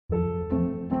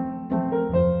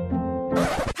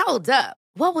Hold up.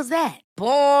 What was that?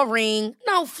 Boring.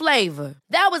 No flavor.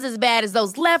 That was as bad as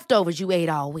those leftovers you ate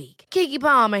all week. Keke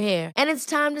Palmer here, and it's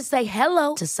time to say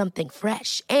hello to something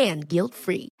fresh and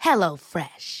guilt-free. Hello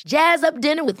Fresh. Jazz up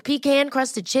dinner with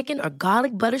pecan-crusted chicken or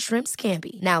garlic butter shrimp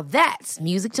scampi. Now that's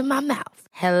music to my mouth.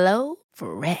 Hello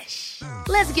Fresh.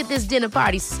 Let's get this dinner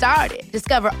party started.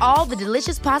 Discover all the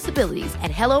delicious possibilities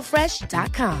at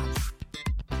hellofresh.com.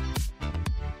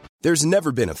 There's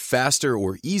never been a faster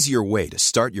or easier way to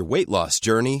start your weight loss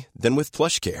journey than with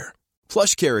PlushCare.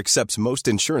 PlushCare accepts most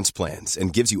insurance plans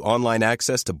and gives you online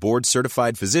access to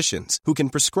board-certified physicians who can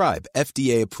prescribe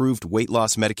FDA-approved weight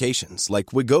loss medications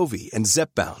like Wegovy and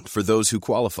Zepbound for those who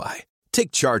qualify.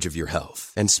 Take charge of your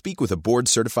health and speak with a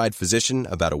board-certified physician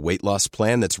about a weight loss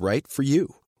plan that's right for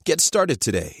you. Get started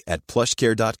today at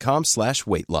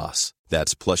plushcare.com/weight loss.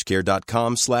 That's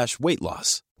plushcare.com/weight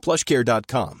loss.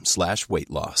 plushcare.com/weight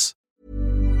loss.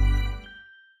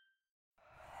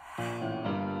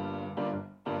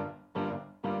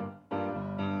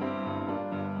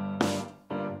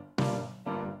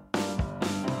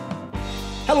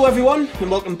 Hello everyone,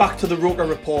 and welcome back to the Roker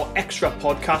Report Extra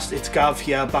podcast. It's Gav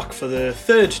here, back for the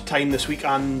third time this week,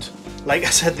 and like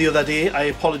I said the other day, I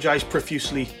apologise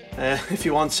profusely. If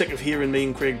you aren't sick of hearing me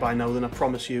and Craig by now, then I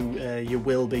promise you, you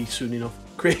will be soon enough.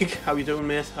 Craig, how you doing,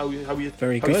 mate? How you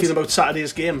Very how good. you feeling about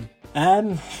Saturday's game?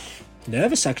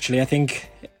 Nervous, actually. I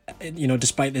think,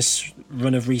 despite this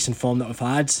run of recent form that we've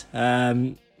had,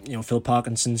 Phil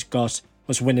Parkinson's got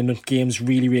us winning games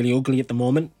really, really ugly at the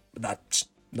moment. But that's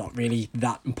not really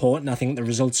that important. I think the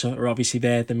results are obviously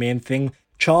there, the main thing.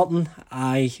 Charlton,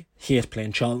 I hate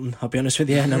playing Charlton, I'll be honest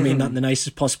with you, and I mean that in the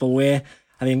nicest possible way.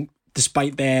 I think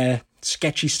despite their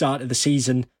sketchy start of the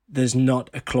season, there's not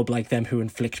a club like them who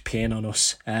inflict pain on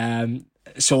us.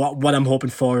 So what I'm hoping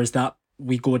for is that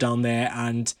we go down there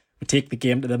and we take the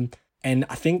game to them. And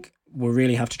I think we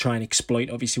really have to try and exploit,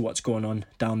 obviously, what's going on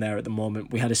down there at the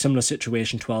moment. We had a similar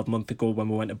situation 12 months ago when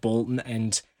we went to Bolton,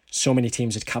 and so many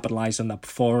teams had capitalised on that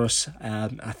before us.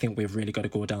 I think we've really got to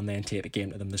go down there and take the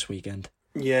game to them this weekend.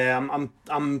 Yeah,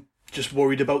 I'm just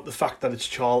worried about the fact that it's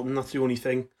Charlton. That's the only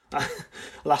thing.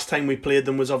 Last time we played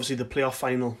them was obviously the playoff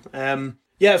final.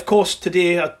 Yeah, of course,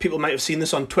 today, people might have seen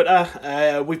this on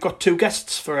Twitter, we've got two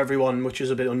guests for everyone, which is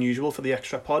a bit unusual for the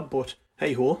extra pod, but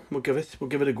hey-ho, we'll give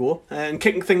it a go. And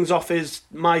kicking things off is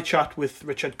my chat with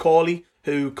Richard Cawley,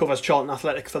 who covers Charlton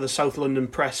Athletic for the South London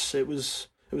Press. It was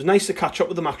nice to catch up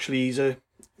with him, actually. He's a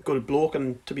good bloke,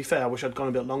 and to be fair, I wish I'd gone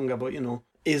a bit longer, but,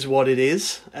 is what it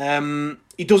is.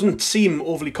 He doesn't seem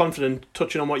overly confident,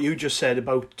 touching on what you just said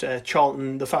about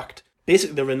Charlton, the fact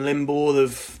basically they're in limbo.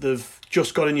 They've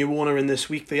just got a new owner in this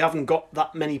week. They haven't got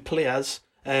that many players,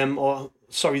 they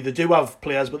do have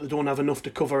players, but they don't have enough to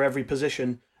cover every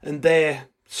position. And their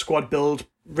squad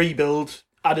rebuild,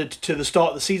 added to the start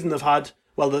of the season they've had,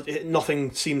 well,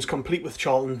 nothing seems complete with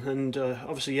Charlton. And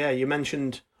obviously, yeah, you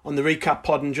mentioned on the recap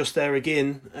pod and just there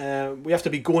again, we have to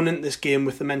be going into this game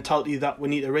with the mentality that we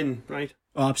need to win, right?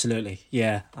 Oh, absolutely,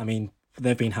 yeah. I mean,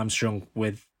 they've been hamstrung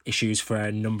with issues for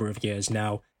a number of years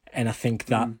now, and I think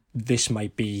that this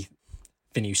might be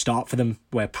the new start for them,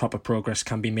 where proper progress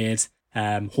can be made.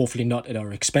 Hopefully not at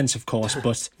our expense, of course,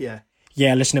 but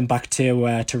yeah, listening back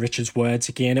to Richard's words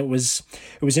again, it was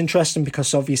interesting,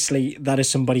 because obviously that is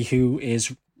somebody who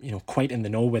is quite in the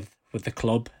know with the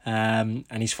club, and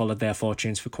he's followed their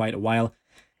fortunes for quite a while.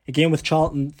 Again, with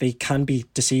Charlton, they can be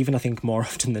deceiving, I think, more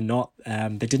often than not.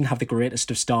 They didn't have the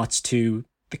greatest of starts to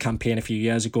the campaign a few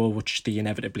years ago, which they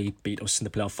inevitably beat us in the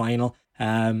playoff final.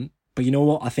 But you know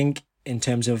what? I think in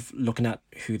terms of looking at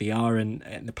who they are and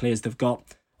the players they've got,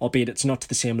 albeit it's not to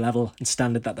the same level and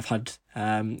standard that they've had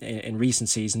in recent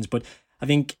seasons, but I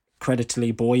think credit to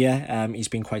Lee Bowyer, he's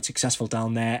been quite successful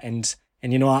down there, and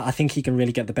I think he can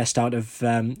really get the best out of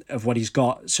what he's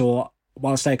got. So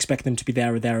whilst I expect them to be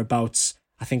there or thereabouts,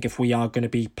 I think if we are going to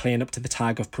be playing up to the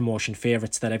tag of promotion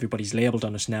favourites that everybody's labelled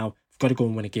on us now, we've got to go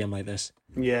and win a game like this.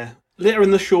 Yeah. Later in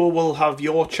the show, we'll have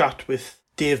your chat with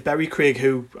Dave Berry, Craig,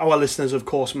 who our listeners, of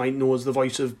course, might know as the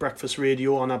voice of Breakfast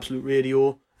Radio on Absolute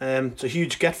Radio. It's a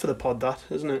huge get for the pod, that,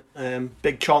 isn't it?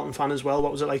 Big Charlton fan as well.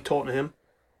 What was it like talking to him?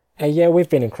 Yeah, we've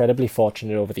been incredibly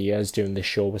fortunate over the years doing this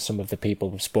show with some of the people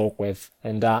we spoke with.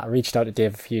 And I reached out to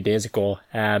Dave a few days ago,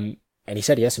 and he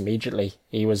said yes immediately.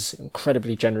 He was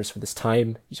incredibly generous with his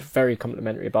time. He's very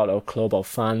complimentary about our club, our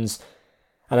fans.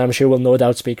 And I'm sure we'll no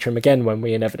doubt speak to him again when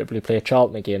we inevitably play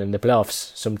Charlton again in the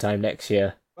playoffs sometime next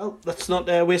year. Well, let's not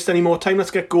waste any more time. Let's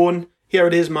get going. Here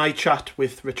it is, my chat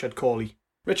with Richard Cawley.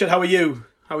 Richard, how are you?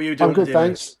 How are you doing? I'm good, today?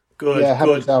 thanks. Good, yeah, how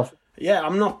good. about yourself? Yeah,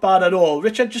 I'm not bad at all.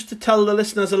 Richard, just to tell the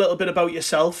listeners a little bit about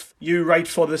yourself, you write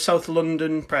for the South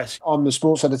London Press. I'm the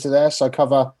sports editor there, so I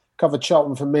cover covered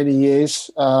Charlton for many years.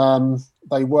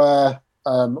 They were,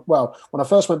 when I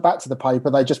first went back to the paper,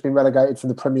 they'd just been relegated from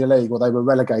the Premier League, or they were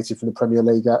relegated from the Premier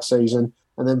League that season.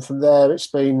 And then from there, it's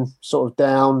been sort of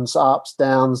downs, ups,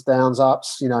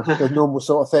 ups, you know, the normal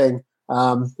sort of thing.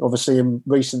 Obviously, in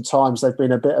recent times, they've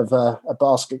been a bit of a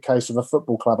basket case of a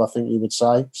football club, I think you would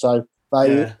say. So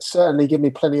they certainly give me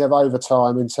plenty of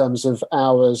overtime in terms of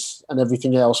hours and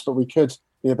everything else. But we could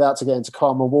be about to get into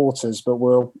calmer waters, but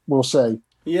we'll see.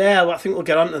 Yeah, well, I think we'll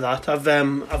get onto that.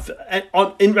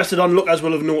 Interested onlookers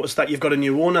will have noticed that you've got a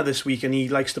new owner this week, and he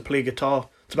likes to play guitar.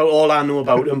 It's about all I know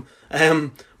about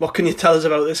him. What can you tell us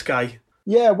about this guy?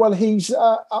 Yeah, well, he's.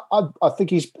 I think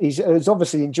he's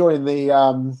obviously enjoying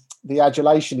the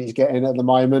adulation he's getting at the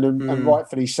moment, and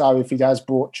rightfully so. If he has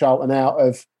brought Charlton out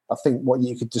of, I think, what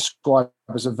you could describe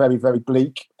as a very, very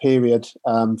bleak period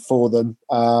for them.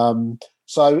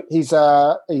 So he's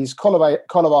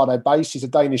Colorado based. He's a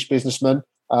Danish businessman.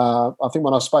 I think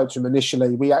when I spoke to him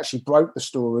initially, we actually broke the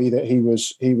story that he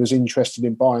was interested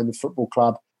in buying the football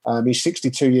club. He's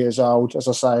 62 years old, as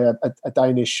I say, a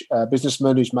Danish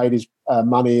businessman who's made his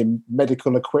money in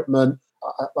medical equipment.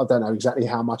 I don't know exactly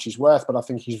how much he's worth, but I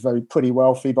think he's pretty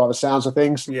wealthy by the sounds of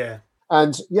things. Yeah.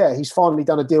 And yeah, he's finally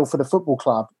done a deal for the football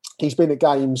club. He's been at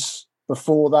games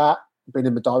before that, been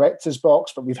in the director's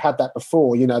box, but we've had that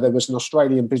before. You know, there was an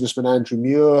Australian businessman, Andrew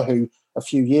Muir, who a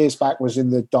few years back was in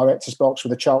the director's box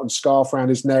with a Charlton scarf around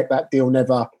his neck. That deal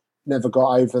never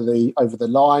got over the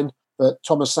line. But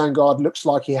Thomas Sandgaard looks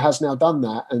like he has now done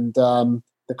that, and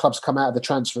the club's come out of the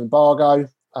transfer embargo.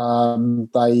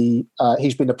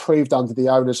 He's been approved under the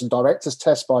owners and directors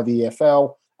test by the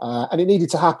EFL, and it needed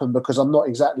to happen because I'm not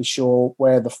exactly sure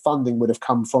where the funding would have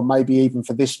come from, maybe even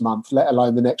for this month, let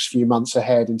alone the next few months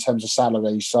ahead in terms of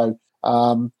salaries. So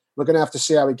we're going to have to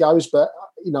see how it goes. But,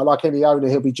 you know, like any owner,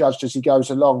 he'll be judged as he goes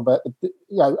along. But, you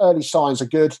know, early signs are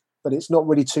good, but it's not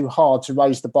really too hard to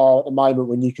raise the bar at the moment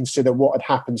when you consider what had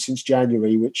happened since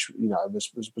January, which, you know,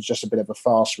 was just a bit of a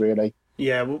farce, really.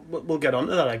 Yeah, we'll get on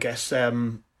to that, I guess.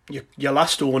 Your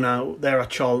last owner there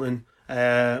at Charlton,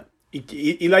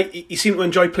 he seemed to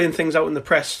enjoy playing things out in the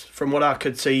press, from what I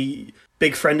could see.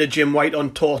 Big friend of Jim White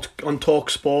on Talk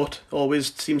Sport,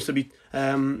 always seems to be.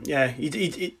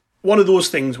 One of those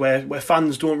things where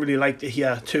fans don't really like to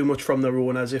hear too much from their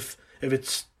owners if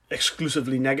it's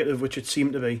exclusively negative, which it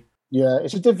seemed to be. Yeah,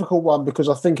 it's a difficult one because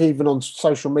I think even on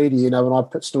social media, you know, when I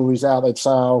put stories out, they'd say,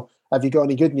 "Oh, have you got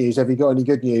any good news? Have you got any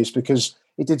good news?" Because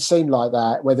it did seem like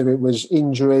that, whether it was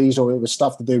injuries or it was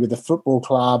stuff to do with the football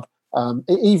club.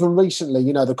 Even recently,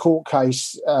 you know, the court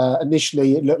case,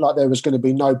 initially it looked like there was going to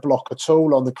be no block at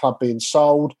all on the club being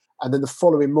sold. And then the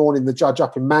following morning, the judge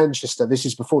up in Manchester, this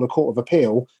is before the Court of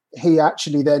Appeal, he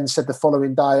actually then said the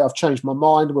following day, "I've changed my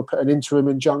mind, we'll put an interim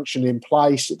injunction in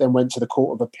place." It then went to the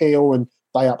Court of Appeal and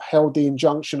they upheld the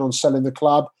injunction on selling the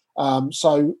club.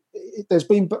 So there's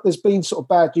been sort of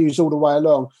bad news all the way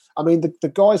along. I mean, the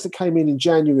guys that came in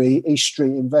January, East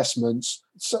Street Investments,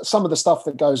 some of the stuff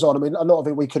that goes on, I mean, a lot of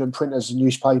it we couldn't print as a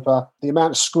newspaper. The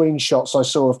amount of screenshots I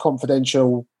saw of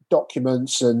confidential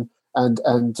documents and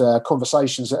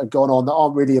conversations that have gone on that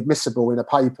aren't really admissible in a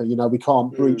paper. You know, we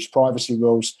can't breach privacy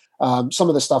rules. Some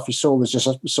of the stuff we saw was just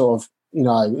a sort of, you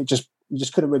know, you just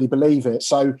couldn't really believe it.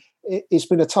 So it's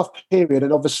been a tough period.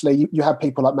 And obviously you had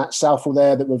people like Matt Southall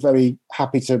there that were very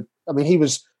happy to, I mean, he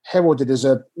was heralded as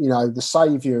the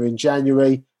saviour in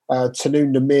January.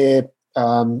 Tanoon Namir,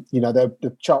 you know,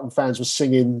 the Charlton fans were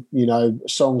singing, you know,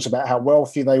 songs about how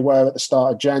wealthy they were at the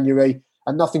start of January.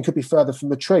 And nothing could be further from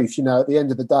the truth. You know, at the end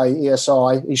of the day,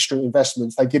 ESI, East Street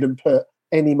Investments, they didn't put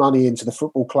any money into the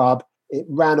football club. It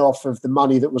ran off of the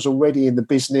money that was already in the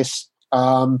business.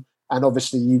 And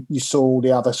obviously you saw all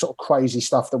the other sort of crazy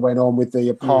stuff that went on with the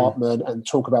apartment and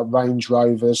talk about Range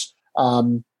Rovers,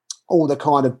 all the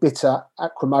kind of bitter,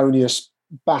 acrimonious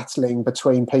battling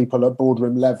between people at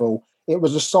boardroom level. It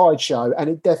was a sideshow, and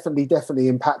it definitely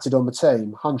impacted on the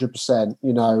team, 100%.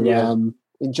 You know,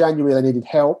 in January they needed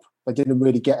help. They didn't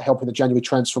really get help in the January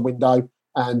transfer window.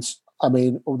 And I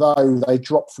mean, although they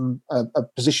dropped from a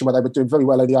position where they were doing very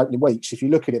well in the opening weeks, if you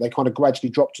look at it, they kind of gradually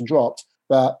dropped.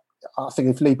 But I think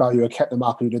if Lee Bowyer had kept them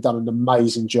up, he would have done an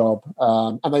amazing job.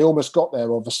 And they almost got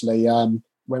there, obviously,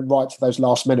 went right to those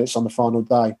last minutes on the final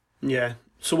day. Yeah.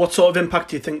 So what sort of impact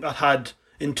do you think that had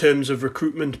in terms of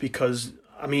recruitment? Because,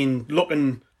 I mean,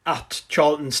 looking at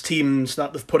Charlton's teams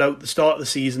that they've put out at the start of the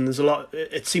season, there's a lot.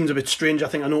 It seems a bit strange. I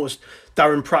think I noticed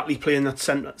Darren Pratley playing that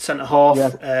centre half.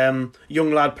 Yeah.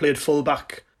 Young lad played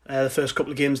full-back the first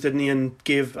couple of games, didn't he? And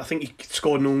I think he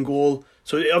scored an own goal.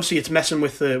 So obviously it's messing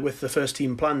with the first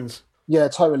team plans. Yeah,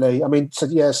 totally. I mean, so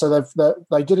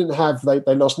they didn't have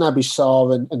they lost Naby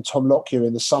Sarr and Tom Lockyer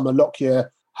in the summer.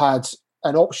 Lockyer had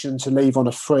an option to leave on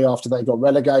a free after they got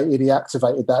relegated. He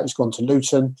activated that. He's gone to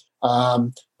Luton.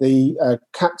 The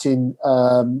captain,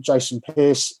 Jason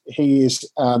Pearce, he is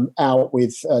out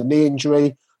with knee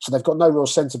injury. So they've got no real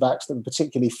centre-backs that are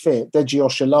particularly fit. Deji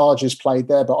Oshilaja has played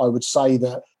there, but I would say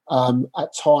that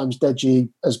at times Deji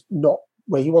has not,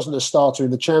 well, he wasn't a starter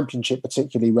in the Championship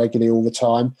particularly regularly all the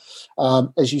time.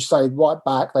 As you say, right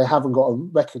back, they haven't got a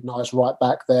recognised right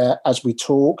back there as we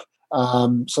talk.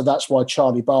 So that's why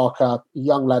Charlie Barker,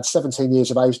 young lad, 17 years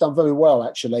of age, done very well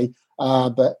actually,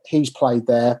 but he's played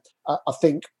there. I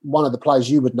think one of the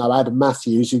players you would know, Adam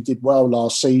Matthews, who did well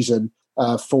last season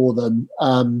for them,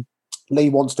 Lee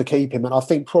wants to keep him, and I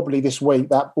think probably this week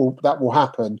that will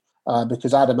happen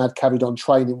because Adam had carried on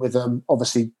training with them.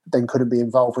 Obviously, then couldn't be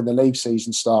involved when the league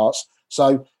season starts.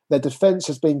 So their defence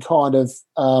has been kind of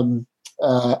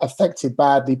affected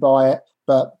badly by it,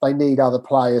 but they need other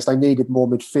players. They needed more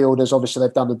midfielders. Obviously,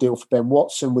 they've done a deal for Ben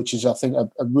Watson, which is, I think, a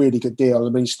really good deal. I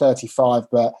mean, he's 35,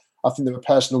 but I think there are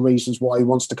personal reasons why he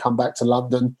wants to come back to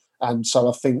London. And so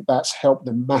I think that's helped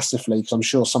them massively because I'm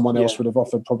sure someone else would have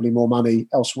offered probably more money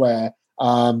elsewhere.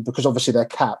 Because obviously they're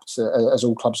capped as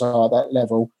all clubs are at that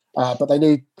level. But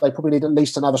they probably need at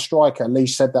least another striker. Lee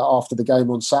said that after the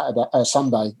game on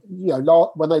Sunday. You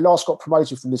know, when they last got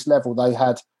promoted from this level, they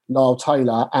had Niall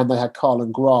Taylor and they had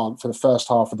Carlin Grant for the first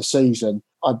half of the season.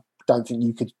 I don't think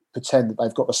you could pretend that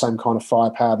they've got the same kind of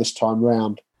firepower this time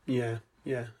round. Yeah.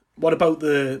 What about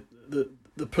the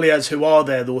players who are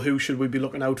there though? Who should we be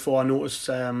looking out for? I noticed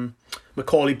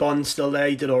Macaulay Bond's still there.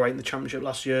 He did all right in the Championship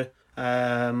last year.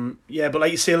 But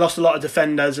like you say, lost a lot of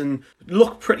defenders and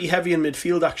looked pretty heavy in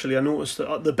midfield actually. I noticed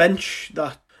that the bench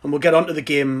and we'll get onto the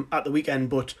game at the weekend,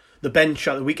 but the bench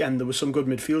at the weekend, there was some good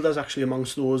midfielders actually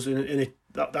amongst those in it.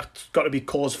 That's got to be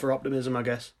cause for optimism, I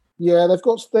guess. Yeah, they've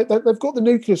got the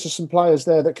nucleus of some players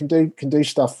there that can do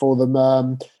stuff for them.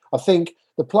 I think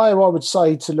the player I would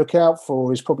say to look out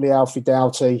for is probably Alfie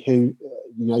Doughty, who,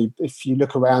 you know, if you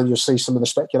look around, you'll see some of the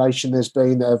speculation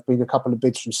there have been a couple of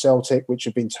bids from Celtic which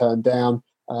have been turned down.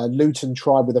 Luton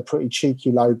tried with a pretty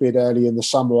cheeky low bid early in the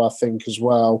summer, I think, as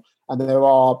well. And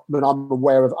I'm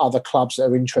aware of other clubs that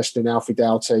are interested in Alfie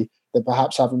Doughty that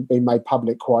perhaps haven't been made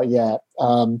public quite yet.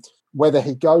 Whether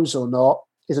he goes or not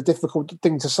is a difficult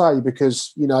thing to say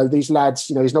because, you know, these lads,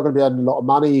 you know, he's not going to be earning a lot of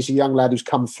money. He's a young lad who's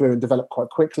come through and developed quite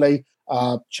quickly.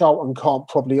 Charlton can't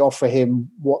probably offer him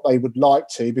what they would like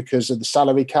to because of the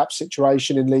salary cap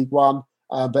situation in League One.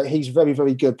 But he's very,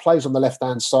 very good. Plays on the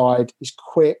left-hand side. He's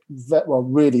quick,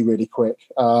 really, really quick.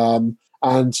 And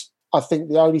I think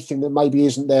the only thing that maybe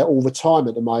isn't there all the time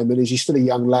at the moment is he's still a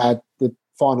young lad, the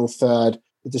final third.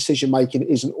 The decision-making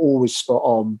isn't always spot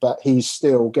on, but he's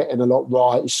still getting a lot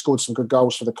right. He's scored some good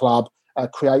goals for the club,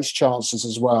 creates chances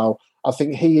as well. I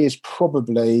think he is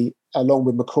probably, along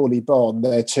with Macaulay Bonne,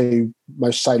 their two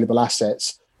most saleable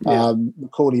assets. Yeah.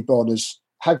 Macaulay Bonne has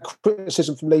had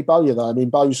criticism from Lee Bowyer, though. I mean,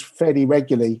 Bowes fairly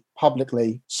regularly,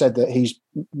 publicly said that he's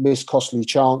missed costly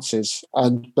chances.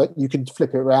 But you can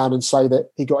flip it around and say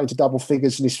that he got into double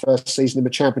figures in his first season in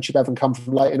the Championship, having come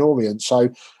from Leyton Orient. So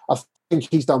I think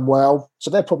he's done well.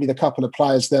 So they're probably the couple of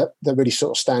players that really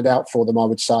sort of stand out for them, I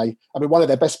would say. I mean, one of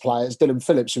their best players, Dylan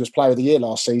Phillips, who was Player of the Year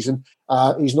last season,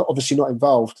 he's obviously not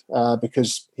involved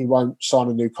because he won't sign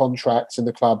a new contract, and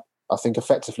the club, I think,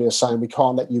 effectively are saying, we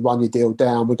can't let you run your deal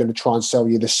down. We're going to try and sell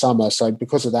you this summer. So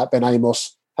because of that, Ben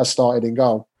Amos has started in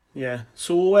goal. Yeah.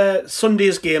 So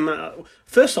Sunday's game,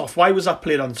 first off, why was that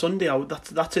played on Sunday?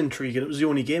 That's intriguing. It was the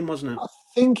only game, wasn't it? I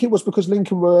think it was because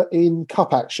Lincoln were in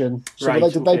cup action. So right,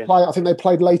 they play? I think they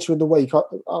played later in the week.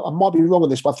 I might be wrong on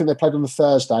this, but I think they played on the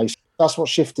Thursday. That's what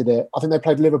shifted it. I think they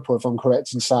played Liverpool, if I'm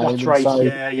correct in saying. That's right. So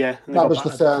yeah. That was the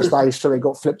Thursday, so it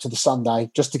got flipped to the Sunday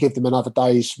just to give them another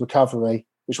day's recovery,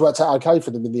 which worked out okay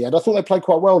for them in the end. I thought they played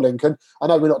quite well, Lincoln. I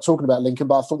know we're not talking about Lincoln,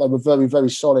 but I thought they were very, very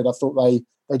solid. I thought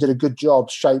they did a good job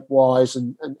shape-wise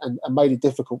and made it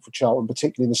difficult for Charlton,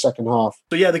 particularly in the second half.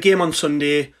 So, yeah, the game on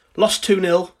Sunday, lost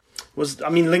 2-0.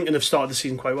 Lincoln have started the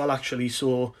season quite well, actually,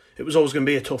 so it was always going to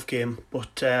be a tough game.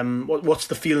 But what's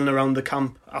the feeling around the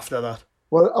camp after that?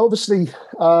 Well, obviously,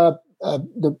 there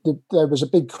was a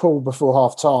big call before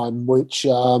half-time, which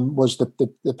was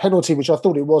the penalty, which I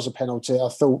thought it was a penalty. I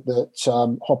thought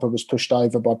that Hopper was pushed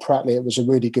over by Pratley. It was a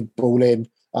really good ball in.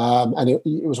 And it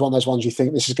was one of those ones you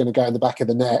think this is going to go in the back of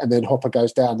the net, and then Hopper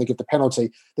goes down, they give the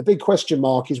penalty. The big question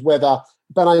mark is whether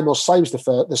Ben Amos saves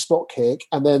the spot kick,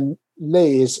 and then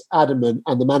Lee is adamant,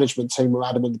 and the management team were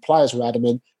adamant, the players were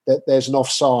adamant, that there's an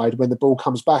offside when the ball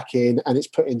comes back in and it's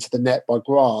put into the net by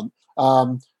Grant.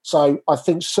 So I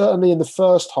think certainly in the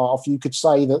first half, you could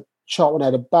say that Charlton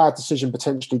had a bad decision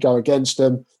potentially go against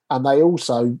them, and they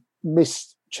also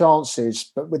missed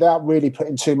chances, but without really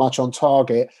putting too much on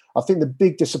target. I think the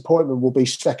big disappointment will be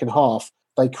second half.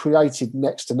 They created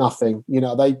next to nothing. You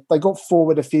know, they got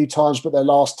forward a few times, but their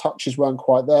last touches weren't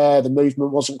quite there. The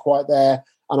movement wasn't quite there.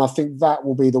 And I think that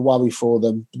will be the worry for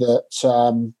them, that,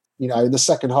 in the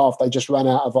second half, they just ran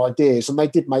out of ideas. And they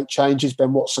did make changes.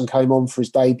 Ben Watson came on for his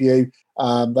debut.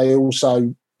 They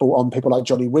also brought on people like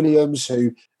Johnny Williams,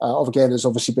 who, again, has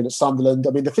obviously been at Sunderland.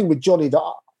 I mean, the thing with Johnny,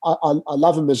 that I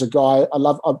love him as a guy.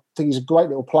 I think he's a great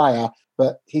little player,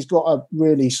 but he's got to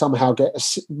really somehow get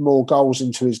more goals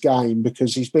into his game,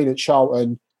 because he's been at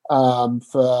Charlton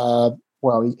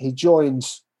he joined,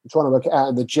 I'm trying to work it out,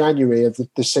 in the January of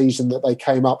the season that they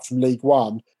came up from League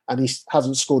One, and he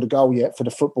hasn't scored a goal yet for the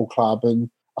football club.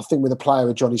 And I think with a player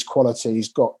of Johnny's quality,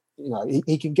 he's got,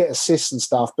 he can get assists and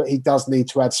stuff, but he does need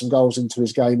to add some goals into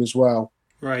his game as well.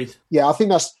 Right. Yeah, I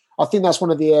think that's one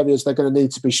of the areas they're going to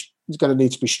need to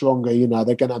be stronger.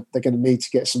 They're going to need to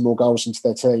get some more goals into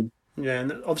their team. Yeah,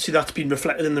 and obviously that's been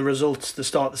reflected in the results to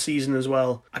start the season as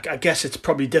well. I guess it's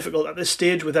probably difficult at this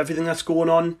stage with everything that's going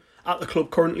on at the club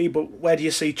currently, but where do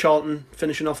you see Charlton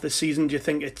finishing off this season? Do you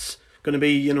think it's going to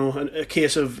be, a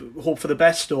case of hope for the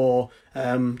best, or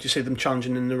do you see them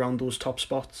challenging in around those top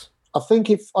spots? I think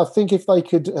if they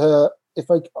could,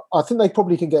 I think they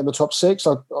probably can get in the top six.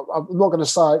 I'm not going to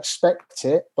say I expect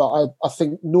it, but I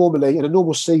think normally in a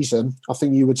normal season, I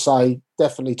think you would say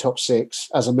definitely top six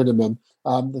as a minimum.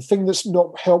 The thing that's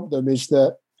not helped them is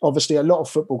that obviously a lot of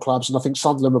football clubs, and I think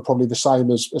Sunderland are probably the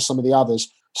same as some of the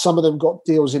others, some of them got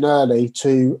deals in early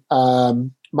to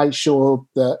make sure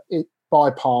that it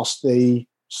bypassed the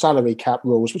salary cap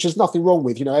rules, which there's nothing wrong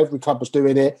with. Every club was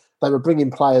doing it. They were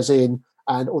bringing players in,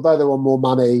 and although they were on more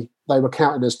money, they were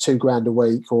counting as $2,000 a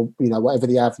week, or whatever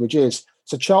the average is.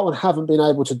 So Charlton haven't been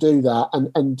able to do that,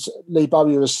 and Lee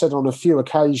Bowyer has said on a few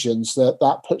occasions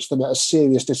that puts them at a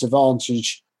serious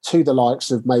disadvantage to the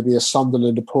likes of maybe a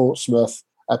Sunderland, a Portsmouth,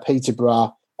 a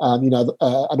Peterborough,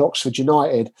 an Oxford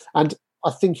United. And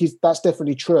I think that's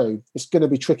definitely true. It's going to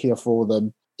be trickier for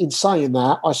them. In saying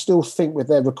that, I still think with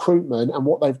their recruitment and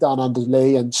what they've done under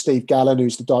Lee and Steve Gallen,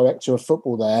 who's the director of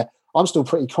football there, I'm still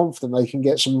pretty confident they can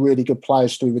get some really good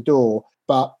players through the door,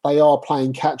 but they are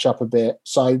playing catch up a bit.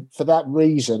 So for that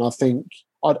reason, I think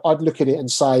I'd look at it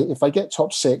and say if they get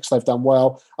top six, they've done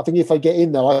well. I think if they get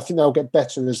in there, I think they'll get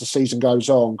better as the season goes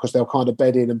on, because they'll kind of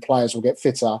bed in and players will get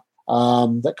fitter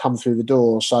that come through the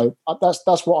door. So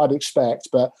that's what I'd expect.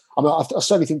 But I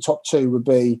certainly think top two would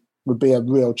be a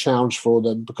real challenge for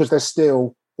them, because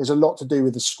there's a lot to do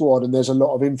with the squad, and there's a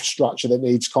lot of infrastructure that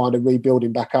needs kind of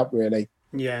rebuilding back up, really.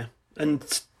 Yeah,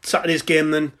 and Saturday's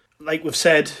game then, like we've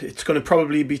said, it's going to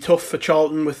probably be tough for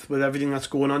Charlton with everything that's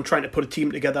going on, trying to put a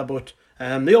team together, but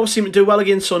they always seem to do well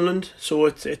against Sunderland. So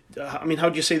how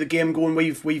do you see the game going?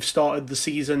 We've started the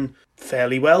season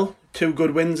fairly well, 2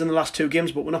 good wins in the last 2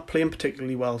 games, but we're not playing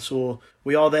particularly well. So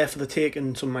we are there for the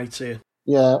taking, some might say.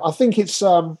 Yeah, I think it's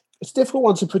a difficult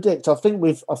one to predict. I think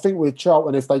with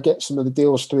Charlton, if they get some of the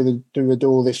deals through the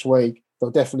door this week,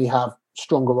 they'll definitely have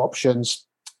stronger options.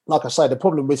 Like I say, the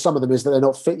problem with some of them is that they're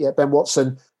not fit yet. Ben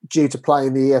Watson due to play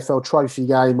in the EFL Trophy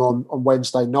game on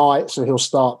Wednesday night, so he'll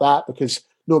start that, because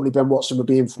normally Ben Watson would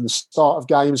be in from the start of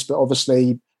games, but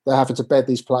obviously they're having to bed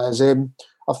these players in.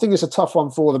 I think it's a tough one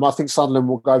for them. I think Sunderland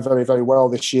will go very, very well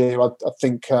this year. I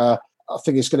think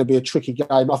it's going to be a tricky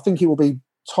game. I think it will be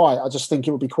tight. I just think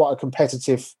it will be quite a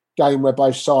competitive game where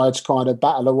both sides kind of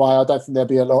battle away. I don't think there'll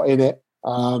be a lot in it.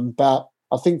 But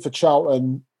I think for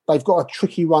Charlton, they've got a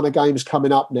tricky run of games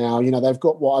coming up now. They've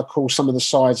got what I call some of the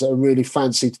sides that are really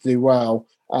fancy to do well.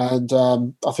 And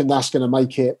I think that's going to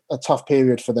make it a tough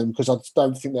period for them, because I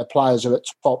don't think their players are at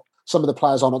top. Some of the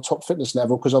players aren't at top fitness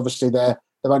level, because obviously they're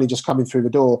only just coming through the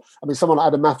door. I mean, someone like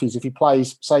Adam Matthews, if he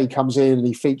plays, say he comes in and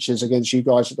he features against you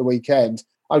guys at the weekend,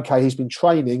 okay, he's been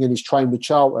training and he's trained with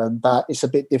Charlton, but it's a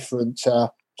bit different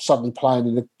suddenly playing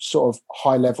in a sort of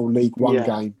high-level League One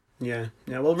game. Yeah.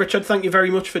 Well, Richard, thank you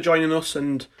very much for joining us.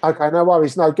 And okay, no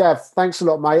worries. No, Gav, thanks a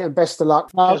lot, mate, and best of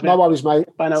luck. No worries, mate.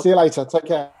 Bye now. See you later. Take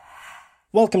care.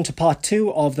 Welcome to part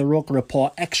 2 of the Roker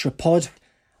Report Extra Pod.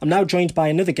 I'm now joined by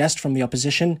another guest from the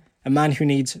opposition, a man who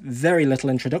needs very little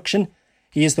introduction.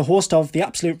 He is the host of the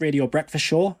Absolute Radio Breakfast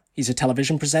Show. He's a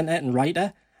television presenter and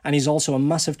writer, and he's also a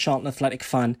massive Charlton Athletic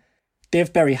fan.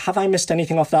 Dave Berry, have I missed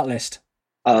anything off that list?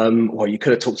 Well, you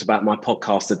could have talked about my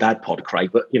podcast, The Dad Pod, Craig,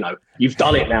 but, you've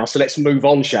done it now, so let's move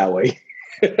on, shall we?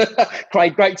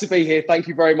 Craig, great to be here. Thank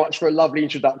you very much for a lovely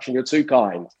introduction. You're too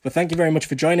kind. Well, thank you very much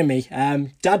for joining me.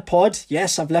 Dad Pod,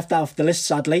 yes, I've left that off the list,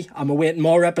 sadly. I'm awaiting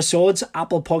more episodes.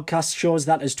 Apple Podcast shows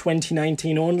that as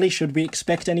 2019 only. Should we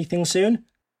expect anything soon?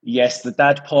 Yes, the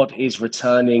Dad Pod is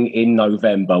returning in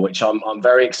November, which I'm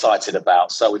very excited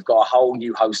about. So we've got a whole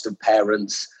new host of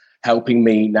parents helping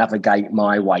me navigate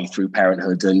my way through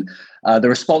parenthood. And the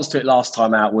response to it last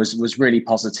time out was really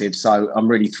positive. So I'm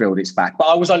really thrilled it's back. But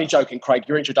I was only joking, Craig.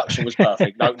 Your introduction was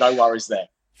perfect. No worries there.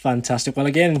 Fantastic. Well,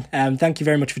 again, thank you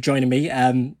very much for joining me.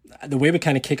 The way we're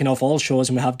kind of kicking off all shows,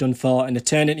 and we have done for an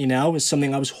eternity now, is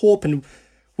something I was hoping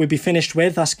we'd be finished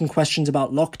with, asking questions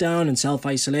about lockdown and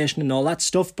self-isolation and all that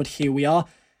stuff. But here we are.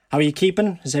 How are you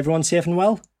keeping? Is everyone safe and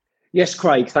well? Yes,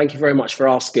 Craig, thank you very much for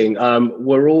asking.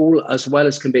 We're all as well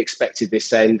as can be expected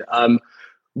this end.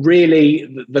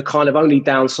 Really, the kind of only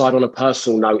downside on a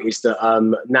personal note is that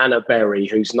Nana Berry,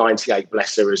 who's 98,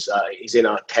 bless her, is in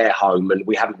a care home, and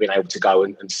we haven't been able to go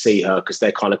and see her because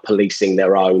they're kind of policing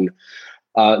their own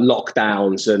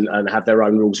lockdowns and have their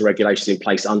own rules and regulations in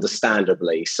place,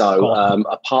 understandably. So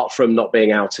apart from not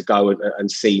being able to go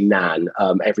and see Nan,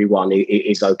 everyone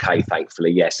is okay,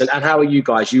 thankfully, yes. And how are you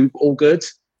guys? You all good?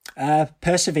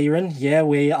 Persevering. Yeah,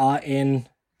 we are in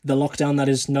the lockdown that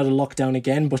is not a lockdown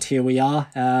again, but here we are.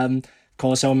 Of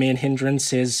course, our main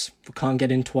hindrance is we can't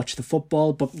get in to watch the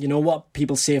football, but you know what?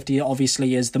 People's safety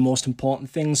obviously is the most important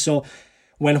thing. So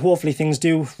when hopefully things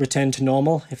do return to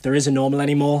normal, if there is a normal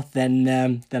anymore, then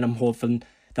I'm hoping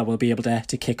that we'll be able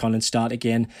to kick on and start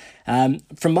again.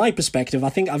 From my perspective, I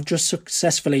think I've just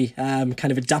successfully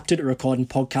kind of adapted to recording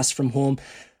podcasts from home.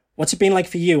 What's it been like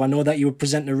for you? I know that you were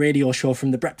presenting a radio show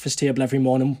from the breakfast table every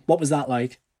morning. What was that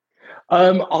like?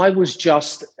 I'm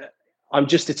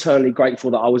just eternally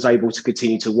grateful that I was able to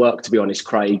continue to work, to be honest,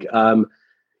 Craig.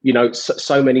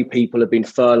 So many people have been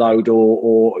furloughed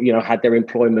or had their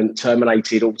employment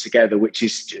terminated altogether, which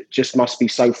is just must be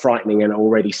so frightening and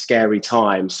already scary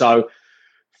time. So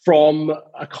from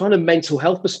a kind of mental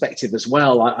health perspective as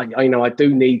well, I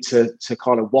do need to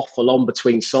kind of waffle on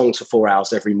between songs for 4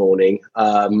 hours every morning.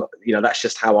 That's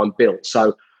just how I'm built.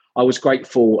 So I was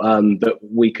grateful that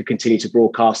we could continue to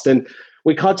broadcast, and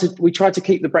we tried to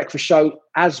keep the breakfast show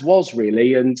as was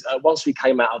really. And once we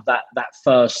came out of that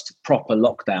first proper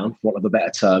lockdown, for want of a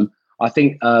better term, I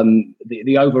think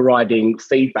the overriding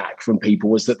feedback from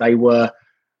people was that they were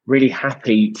really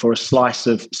happy for a slice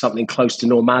of something close to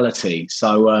normality.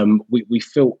 So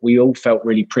we all felt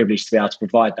really privileged to be able to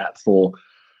provide that for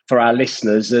our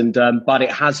listeners. And but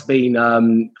it has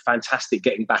been fantastic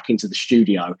getting back into the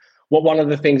studio. One of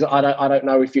the things I don't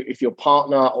know if your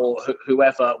partner or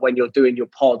whoever, when you're doing your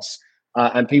pods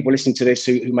and people listening to this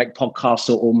who make podcasts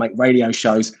or make radio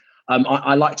shows,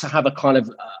 I like to have a kind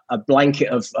of a blanket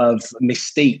of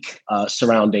mystique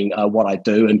surrounding what I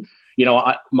do. And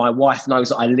my wife knows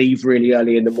that I leave really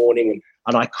early in the morning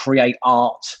and I create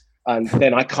art, and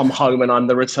then I come home and I'm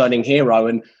the returning hero.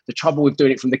 And the trouble with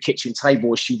doing it from the kitchen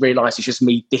table is she realised it's just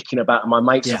me dicking about my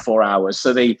mates for 4 hours.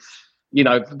 So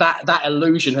that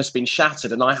illusion has been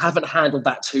shattered, and I haven't handled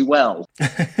that too well.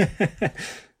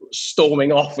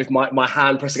 Storming off with my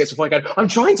hand pressed against the floor, going, "I'm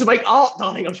trying to make art,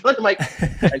 darling. I'm trying to make,"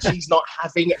 and she's not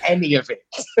having any of it.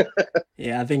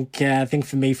 Yeah, I think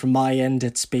for me, from my end,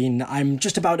 it's been I'm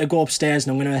just about to go upstairs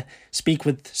and I'm going to speak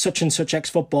with such and such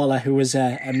ex-footballer who was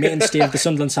a mainstay of the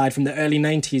Sunderland side from the early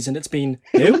 90s, and it's been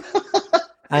who?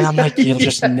 And I'm like, you'll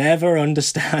just never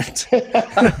understand.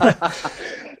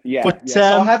 Yeah, but so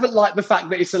I haven't liked the fact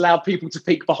that it's allowed people to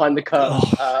peek behind the curtain.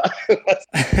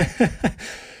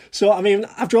 So, I mean,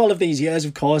 after all of these years,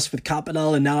 of course, with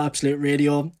Capital and now Absolute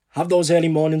Radio, have those early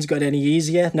mornings got any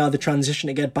easier? Now the transition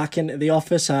to get back into the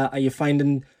office, are you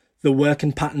finding the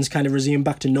working patterns kind of resume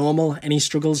back to normal? Any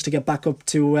struggles to get back up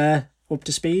to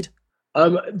speed?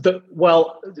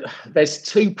 There's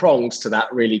two prongs to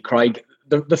that, really, Craig.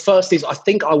 The first is I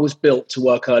think I was built to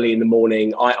work early in the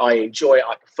morning. I enjoy it.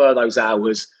 I prefer those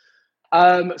hours.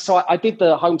 So I did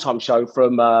the home time show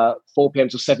from 4 p.m.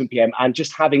 to 7 p.m. and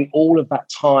just having all of that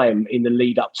time in the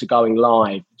lead up to going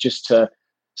live, just to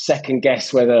second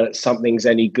guess whether something's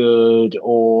any good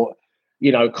or,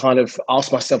 kind of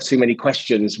ask myself too many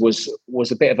questions was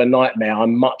a bit of a nightmare.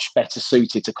 I'm much better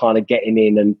suited to kind of getting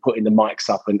in and putting the mics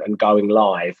up and going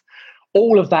live.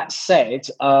 All of that said,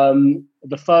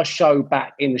 the first show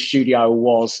back in the studio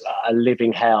was a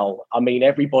living hell. I mean,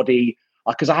 everybody,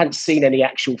 because I hadn't seen any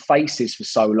actual faces for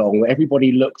so long,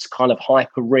 everybody looked kind of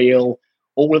hyper real.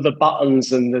 All of the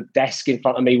buttons and the desk in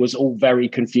front of me was all very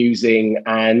confusing,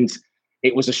 and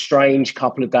it was a strange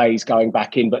couple of days going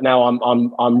back in. But now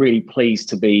I'm really pleased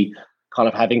to be kind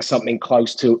of having something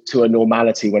close to a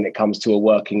normality when it comes to a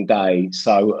working day.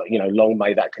 So, long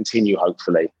may that continue,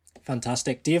 hopefully.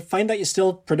 Fantastic. Do you find that you're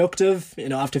still productive,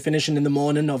 after finishing in the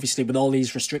morning, obviously with all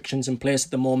these restrictions in place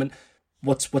at the moment?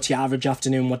 What's your average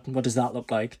afternoon? What does that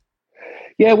look like?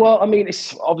 Yeah, well, I mean,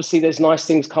 it's obviously there's nice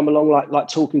things come along, like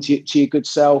talking to your good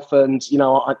self, and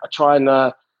I try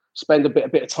and spend a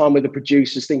bit of time with the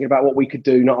producers, thinking about what we could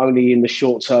do not only in the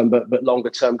short term but longer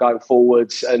term going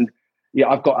forwards. And yeah,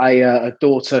 I've got a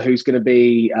daughter who's going to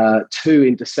be 2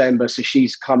 in December, so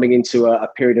she's coming into a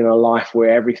period in her life where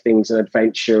everything's an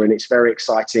adventure, and it's very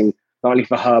exciting not only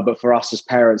for her but for us as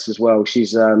parents as well.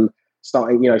 She's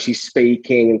starting, she's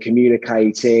speaking and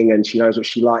communicating, and she knows what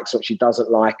she likes, what she doesn't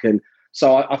like, and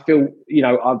so I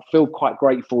feel quite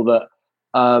grateful that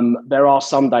there are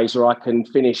some days where I can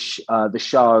finish the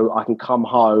show, I can come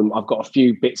home, I've got a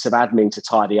few bits of admin to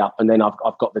tidy up, and then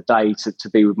I've got the day to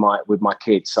be with my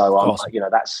kids. So awesome.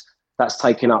 That's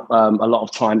taken up a lot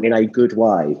of time in a good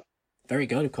way. Very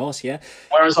good, of course, yeah.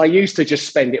 Whereas I used to just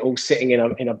spend it all sitting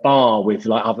in a bar with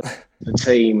the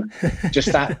team.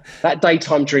 Just that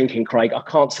daytime drinking, Craig. I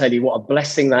can't tell you what a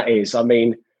blessing that is. I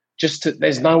mean,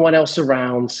 there's no one else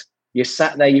around. You're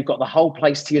sat there, you've got the whole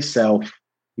place to yourself.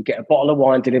 You get a bottle of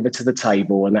wine delivered to the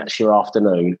table, and that's your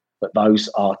afternoon. But those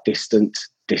are distant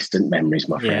memories,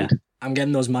 my friend. I'm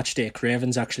getting those match day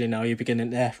cravings actually now. You're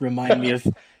beginning to remind me of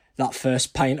that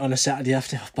first pint on a Saturday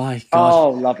after. By God. Oh,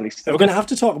 lovely stuff. We're going to have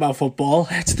to talk about football.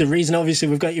 It's the reason, obviously,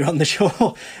 we've got you on the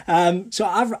show. So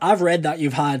I've read that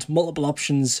you've had multiple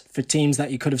options for teams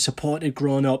that you could have supported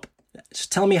growing up. So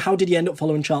tell me, how did you end up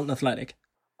following Charlton Athletic?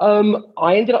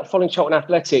 I ended up following Charlton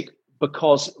Athletic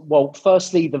because, well,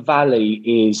 firstly, the Valley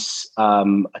is a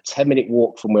 10-minute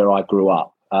walk from where I grew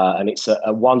up. And it's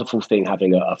a wonderful thing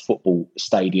having a football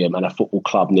stadium and a football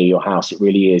club near your house. It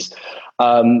really is.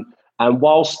 And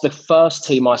whilst the first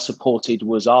team I supported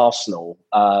was Arsenal,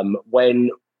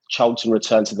 when Charlton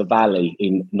returned to the Valley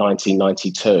in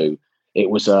 1992,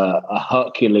 it was a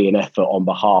Herculean effort on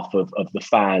behalf of the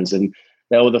fans. And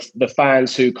there were the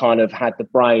fans who kind of had the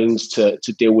brains to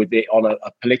deal with it on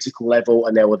a political level,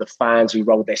 and there were the fans who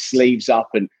rolled their sleeves up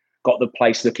and got the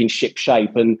place looking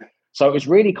ship-shape. And so it was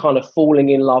really kind of falling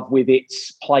in love with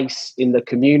its place in the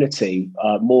community,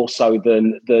 more so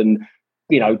than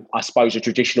I suppose a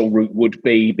traditional route would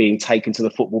be being taken to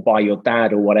the football by your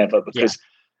dad or whatever. Because,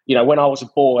 when I was a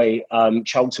boy,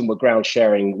 Charlton were ground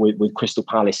sharing with Crystal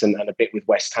Palace and a bit with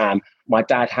West Ham. My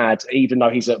dad had, even though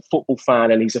he's a football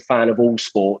fan and he's a fan of all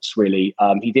sports, really,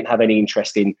 he didn't have any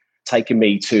interest in taking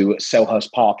me to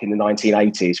Selhurst Park in the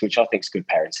 1980s, which I think is good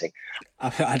parenting.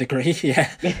 I'd agree,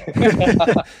 yeah.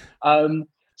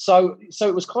 So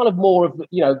it was kind of more of,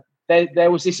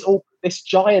 there was this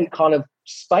giant kind of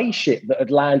spaceship that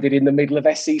had landed in the middle of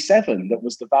SC7 that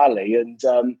was the Valley, and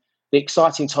the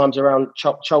exciting times around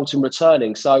Charlton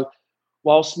returning. So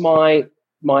whilst my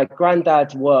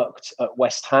granddad worked at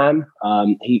West Ham,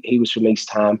 he was from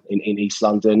East Ham in East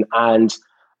London, and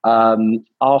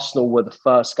Arsenal were the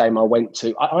first game I went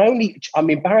to. I'm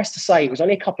embarrassed to say it was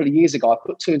only a couple of years ago I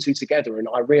put 2 and 2 together, and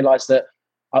I realised that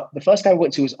the first game I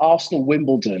went to was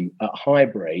Arsenal-Wimbledon at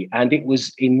Highbury, and it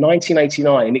was in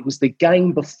 1989, and it was the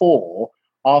game before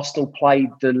Arsenal played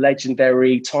the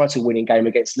legendary title-winning game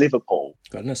against Liverpool.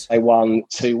 Goodness. They won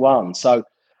 2-1. So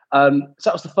that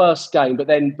was the first game,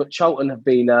 but Charlton have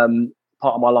been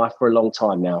part of my life for a long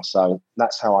time now, so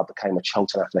that's how I became a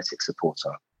Charlton Athletic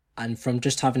supporter. And from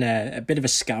just having a bit of a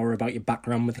scour about your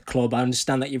background with the club, I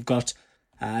understand that you've got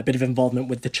a bit of involvement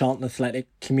with the Charlton Athletic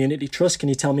Community Trust. Can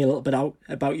you tell me a little bit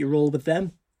about your role with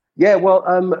them? Yeah, well,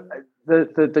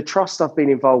 the trust I've been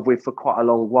involved with for quite a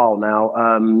long while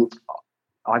now.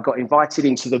 I got invited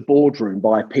into the boardroom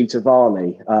by Peter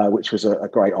Varney, which was a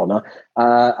great honour.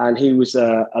 And he was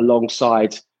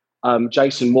alongside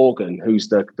Jason Morgan, who's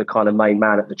the kind of main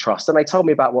man at the trust. And they told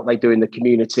me about what they do in the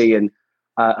community and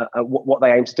what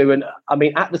they aim to do. And I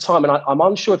mean, at the time, and I'm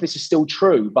unsure if this is still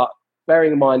true, but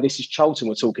bearing in mind this is Charlton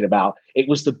we're talking about, it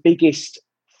was the biggest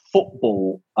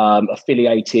football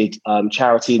affiliated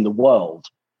charity in the world,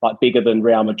 like bigger than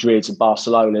Real Madrid and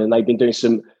Barcelona. And they've been doing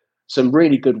some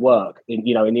really good work in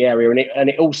the area, and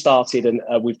it all started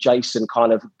with Jason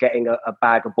kind of getting a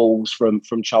bag of balls from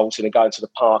Charlton and going to the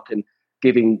park and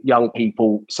giving young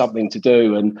people something to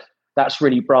do, and that's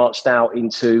really branched out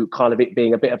into kind of it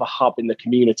being a bit of a hub in the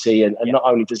community, and not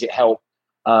only does it help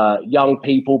young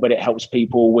people, but it helps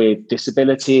people with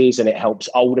disabilities, and it helps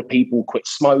older people quit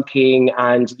smoking,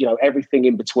 and everything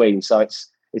in between. So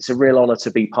it's a real honour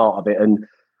to be part of it. And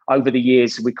over the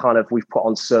years, we've put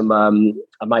on some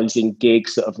amazing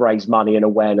gigs that have raised money and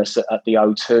awareness at the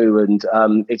O2,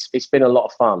 and it's been a lot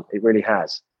of fun. It really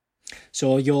has.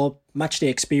 So your matchday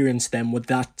experience then, would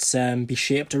that be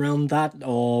shaped around that,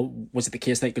 or was it the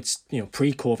case that you could,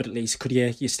 pre-COVID at least, could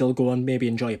you still go and maybe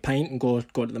enjoy a pint and go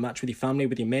to the match with your family,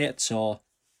 with your mates, or?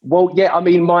 Well, yeah, I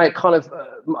mean, my kind of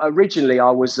originally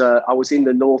I was in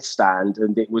the North Stand,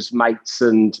 and it was mates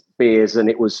and beers,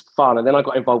 and it was fun. And then I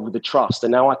got involved with the trust,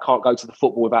 and now I can't go to the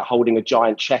football without holding a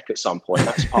giant check at some point.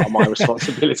 That's part of my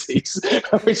responsibilities,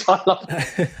 which I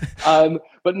love.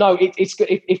 But no, it's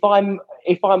good. If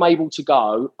I'm able to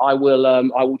go, I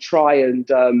will try and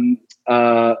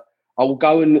I will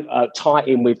go and tie it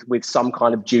in with some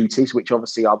kind of duties, which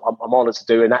obviously I'm honoured to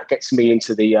do, and that gets me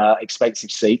into the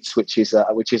expensive seats, which is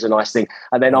a nice thing.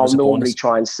 And then I'll normally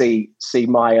try and see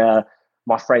my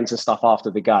my friends and stuff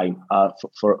after the game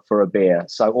for a beer.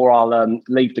 So, or I'll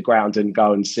leave the ground and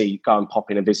go and pop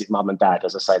in and visit mum and dad.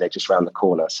 As I say, they're just around the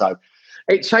corner. So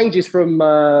it changes from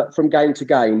game to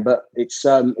game, but it's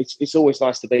always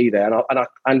nice to be there.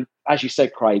 And as you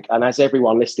said, Craig, and as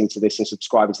everyone listening to this and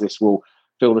subscribing to this will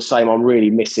feel the same, I'm really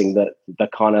missing the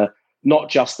kind of, not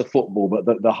just the football,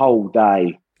 but the whole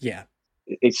day. Yeah.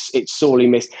 It's sorely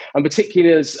missed. And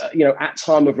particularly as, at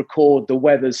time of record, the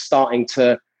weather's starting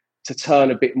to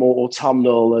turn a bit more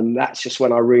autumnal. And that's just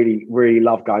when I really, really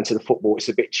love going to the football. It's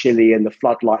a bit chilly and the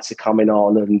floodlights are coming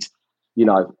on, and,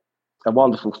 a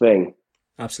wonderful thing.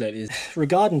 Absolutely.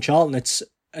 Regarding Charlton, it's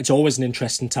always an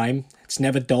interesting time. It's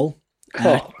never dull.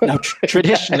 Now,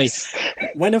 traditionally, Yes.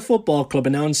 When a football club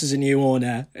announces a new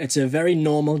owner, it's a very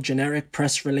normal, generic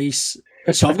press release.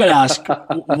 So I've got to ask,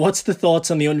 what's the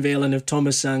thoughts on the unveiling of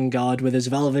Thomas Sandgaard with his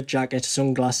velvet jacket,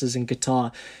 sunglasses and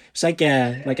guitar? It's like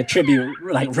a tribute,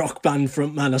 like rock band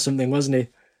frontman or something, wasn't he?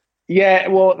 Yeah,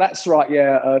 well, that's right.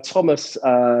 Yeah, Thomas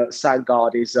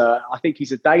Sandgaard is, I think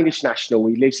he's a Danish national.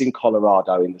 He lives in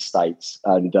Colorado in the States,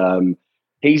 and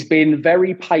he's been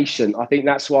very patient. I think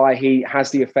that's why he has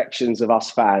the affections of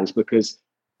us fans, because,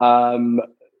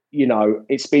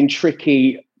 it's been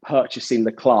tricky purchasing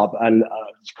the club, and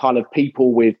kind of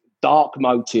people with dark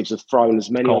motives have thrown as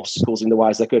many obstacles in the way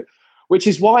as they could, which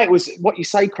is why it was, what you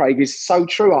say, Craig, is so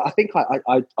true. I think I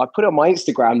put it on my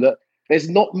Instagram that there's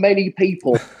not many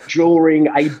people during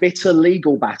a bitter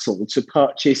legal battle to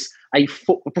purchase a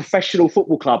professional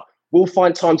football club will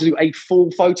find time to do a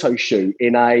full photo shoot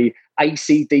in a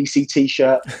AC/DC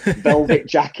t-shirt, velvet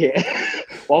jacket,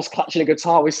 whilst clutching a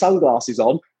guitar with sunglasses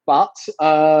on. But,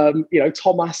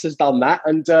 Thomas has done that,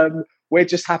 and we're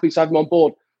just happy to have him on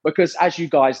board, because as you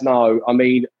guys know, I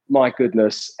mean, my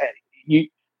goodness, you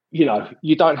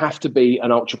don't have to be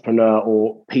an entrepreneur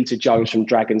or Peter Jones from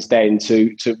Dragon's Den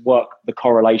to work the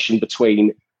correlation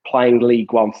between playing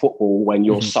League One football when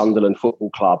you're Sunderland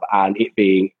Football Club and it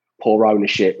being poor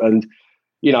ownership. And,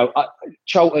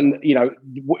 Charlton,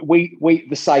 we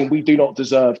the same, we do not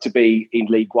deserve to be in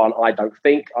League One, I don't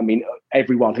think. I mean,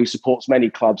 everyone who supports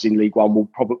many clubs in League One will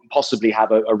possibly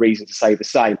have a reason to say the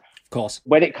same. Of course.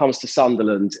 When it comes to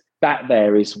Sunderland, that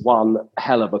there is one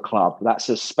hell of a club. That's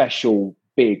a special,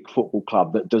 big football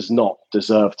club that does not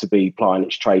deserve to be plying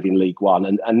its trade in League One.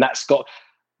 And that's got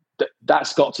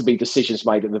to be decisions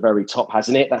made at the very top,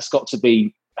 hasn't it? That's got to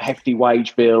be hefty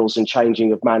wage bills and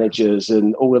changing of managers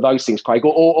and all of those things, Craig.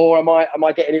 Or am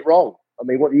I getting it wrong? I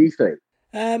mean, what do you think?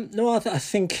 No, I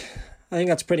think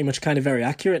that's pretty much kind of very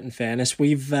accurate. In fairness,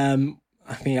 we've,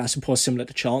 I suppose similar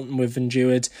to Charlton, we've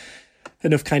endured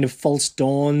enough kind of false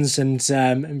dawns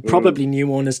and probably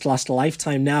new owners to last a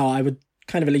lifetime. Now, I would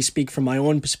kind of at least speak from my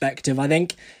own perspective. I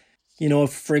think,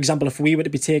 for example, if we were to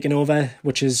be taken over,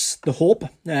 which is the hope,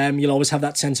 you'll always have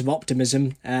that sense of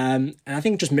optimism. And I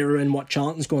think just mirroring what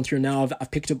Charlton's going through now,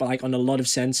 I've picked up on a lot of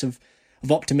sense of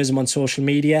optimism on social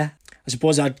media. I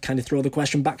suppose I'd kind of throw the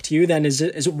question back to you then. Is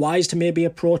it wise to maybe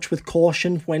approach with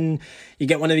caution when you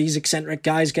get one of these eccentric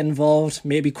guys get involved,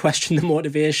 maybe question the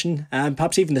motivation,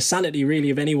 perhaps even the sanity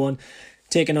really of anyone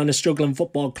taking on a struggling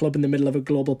football club in the middle of a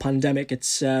global pandemic?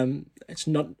 It's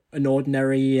not an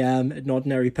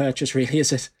ordinary purchase, really,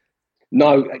 is it?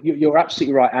 No, you're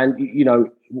absolutely right. And,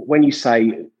 when you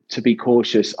say to be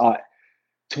cautious,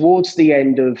 towards the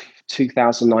end of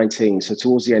 2019, so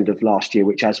towards the end of last year,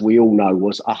 which, as we all know,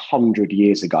 was 100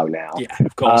 years ago now. Yeah,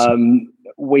 of course.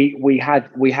 We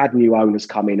had new owners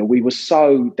come in, and we were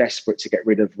so desperate to get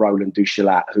rid of Roland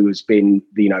Duchelat, who has been,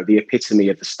 the epitome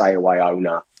of the stay away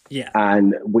owner. Yeah.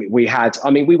 And we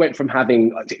went from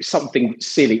having something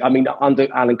silly. I mean, under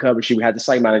Alan Kirbyshire, we had the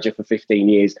same manager for 15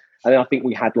 years. And then I think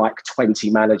we had like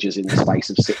 20 managers in the space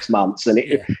of 6 months. And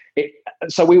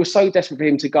so we were so desperate for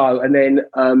him to go. And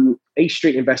then East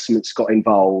Street Investments got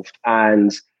involved,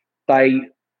 and they,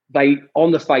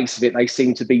 on the face of it, they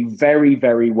seem to be very,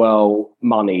 very well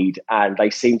moneyed, and they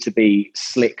seem to be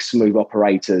slick, smooth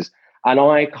operators. And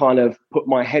I kind of put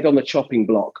my head on the chopping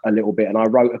block a little bit, and I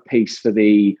wrote a piece for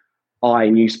the I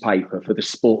newspaper for the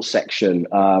sports section,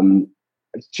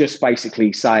 just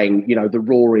basically saying, the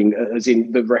roaring, as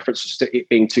in the reference to it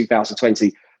being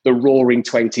 2020, the roaring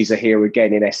 20s are here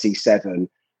again in SC7.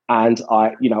 And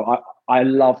I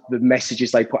love the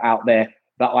messages they put out there.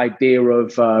 That idea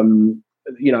of,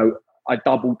 I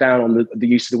doubled down on the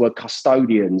use of the word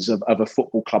custodians of a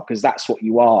football club, because that's what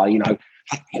you are.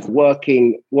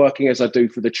 Working as I do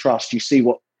for the trust, you see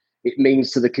what it means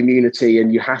to the community,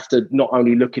 and you have to not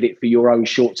only look at it for your own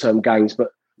short-term gains, but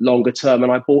longer term.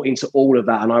 And I bought into all of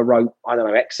that, and I wrote,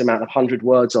 X amount of 100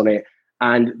 words on it,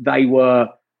 and they were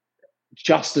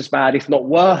just as bad, if not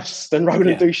worse, than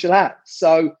Roland Duchelat.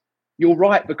 So you're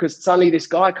right, because suddenly this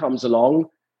guy comes along,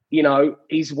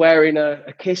 he's wearing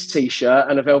a Kiss t-shirt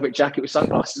and a velvet jacket with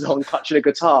sunglasses on, touching a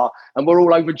guitar, and we're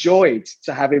all overjoyed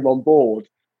to have him on board.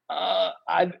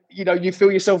 And you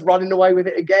feel yourself running away with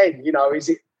it again.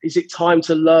 Is it time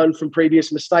to learn from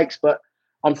previous mistakes? But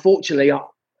unfortunately,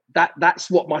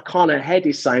 that's what my kind of head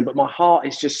is saying. But my heart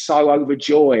is just so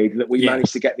overjoyed that we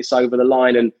managed to get this over the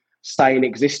line and stay in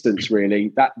existence.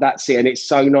 Really, that's it. And it's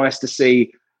so nice to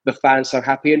see the fans so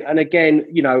happy. And again,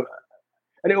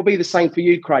 and it'll be the same for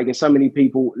you, Craig, and so many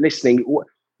people listening.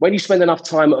 When you spend enough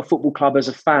time at a football club as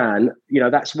a fan,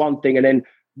 that's one thing. And then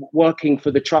working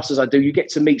for the trust as I do, you get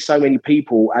to meet so many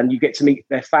people, and you get to meet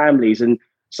their families, and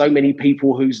so many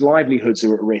people whose livelihoods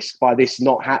are at risk by this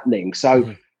not happening.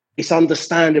 So it's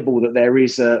understandable that there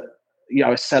is a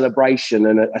celebration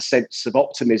and a sense of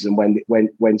optimism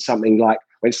when somebody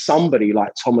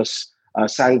like Thomas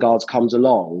Sandgaard comes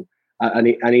along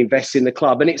and invests in the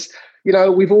club. And it's,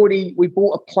 we bought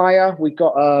a player. We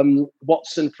got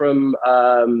Watson from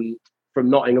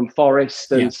Nottingham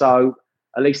Forest, and so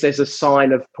at least there's a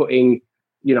sign of putting,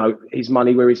 his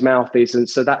money where his mouth is, and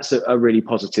so that's a really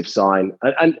positive sign.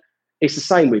 And it's the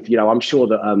same with, I'm sure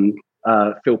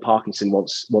that Phil Parkinson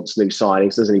wants new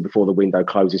signings, doesn't he, before the window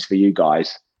closes for you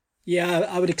guys? Yeah,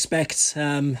 I would expect.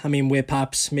 We're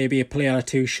perhaps maybe a player or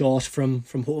two short from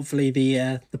hopefully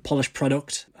the polished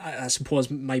product. I suppose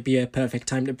might be a perfect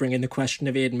time to bring in the question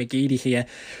of Aidan McGeady here,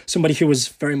 somebody who was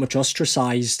very much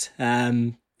ostracised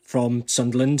from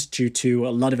Sunderland due to a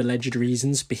lot of alleged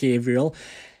reasons, behavioural.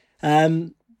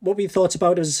 What were your thoughts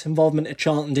about his involvement at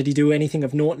Charlton? Did he do anything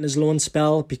of note in his loan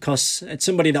spell? Because it's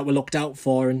somebody that we looked out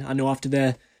for, and I know after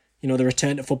the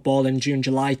return to football in June,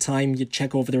 July time, you'd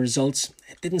check over the results.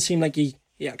 It didn't seem like he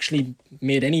actually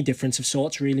made any difference of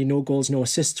sorts, really. No goals, no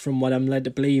assists, from what I'm led to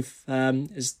believe.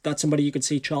 Is that somebody you could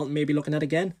see Charlton maybe looking at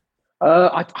again?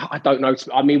 I don't know.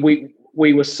 I mean,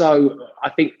 we were so...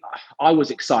 I think I was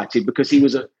excited because he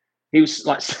was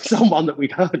like someone that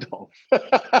we'd heard of,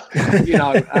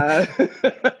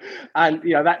 and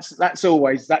that's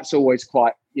always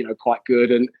quite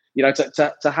good, and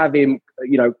to have him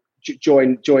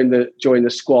join the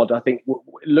squad, I think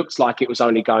it looks like it was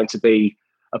only going to be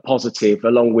a positive.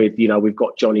 Along with we've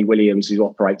got Johnny Williams who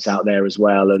operates out there as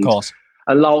well, and of course.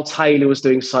 And Lyle Taylor was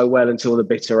doing so well until the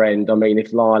bitter end. I mean,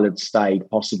 if Lyle had stayed,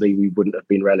 possibly we wouldn't have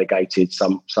been relegated.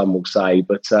 Some will say,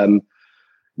 but.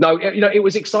 No, it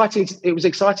was exciting. It was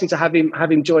exciting to have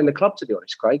him join the club, to be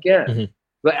honest, Craig. Yeah,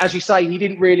 but as you say, he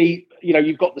didn't really.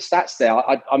 You've got the stats there.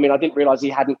 I mean, I didn't realise he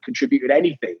hadn't contributed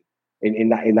anything in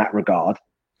that regard.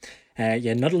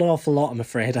 Not an awful lot, I'm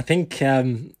afraid. I think.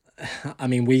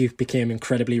 We became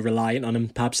incredibly reliant on him,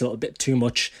 perhaps a little bit too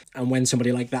much. And when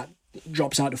somebody like that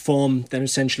drops out of form, then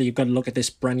essentially you've got to look at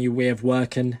this brand new way of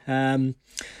working.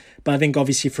 But I think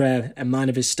obviously for a man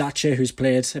of his stature who's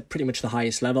played at pretty much the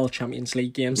highest level, Champions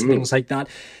League games and things like that,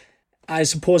 I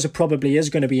suppose it probably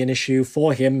is going to be an issue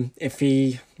for him if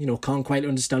he, can't quite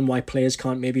understand why players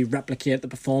can't maybe replicate the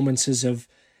performances of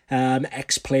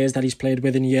ex-players that he's played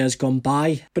with in years gone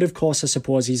by. But of course, I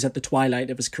suppose he's at the twilight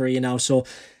of his career now, so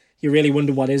you really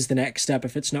wonder what is the next step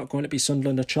if it's not going to be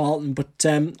Sunderland or Charlton. But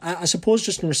I suppose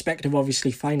just in respect of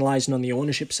obviously finalising on the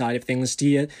ownership side of things, do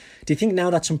you think now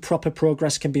that some proper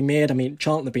progress can be made? I mean,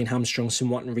 Charlton have been hamstrung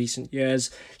somewhat in recent years.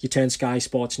 You turn Sky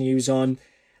Sports News on,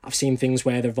 I've seen things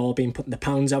where they've all been putting the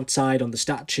pounds outside on the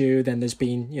statue. Then there's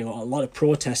been, a lot of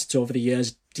protests over the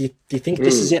years. Do you think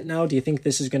this is it now? Do you think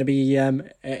this is going to be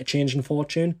a change in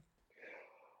fortune?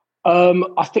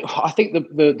 I think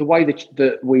the way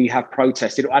that we have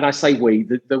protested, and I say we,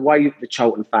 the way the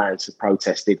Charlton fans have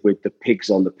protested with the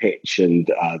pigs on the pitch and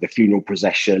the funeral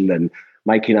procession and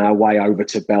making our way over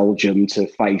to Belgium to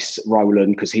face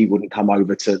Roland because he wouldn't come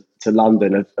over to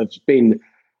London have been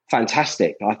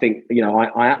fantastic. I think,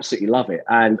 I absolutely love it.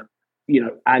 And,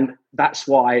 and that's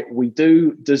why we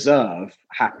do deserve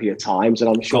happier times. And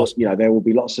I'm sure, there will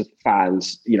be lots of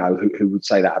fans, who would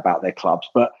say that about their clubs.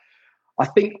 But I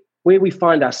think where we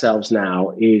find ourselves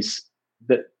now is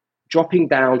that dropping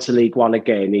down to League One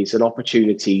again is an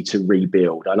opportunity to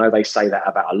rebuild. I know they say that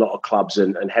about a lot of clubs,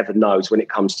 and heaven knows when it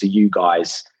comes to you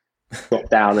guys, drop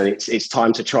down and it's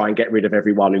time to try and get rid of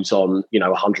everyone who's on,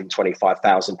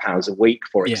 £125,000 a week,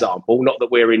 for example. Not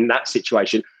that we're in that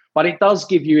situation, but it does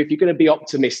give you, if you're going to be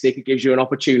optimistic, it gives you an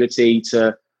opportunity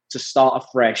to start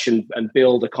afresh and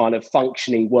build a kind of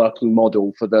functioning working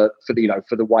model for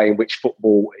the way in which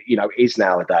football, is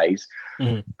nowadays.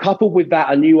 Mm-hmm. Coupled with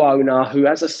that, a new owner who,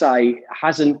 as I say,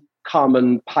 hasn't come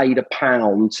and paid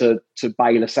 £1 to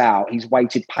bail us out. He's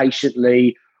waited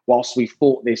patiently whilst we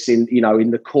fought this in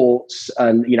the courts,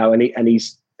 and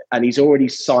he's already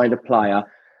signed a player.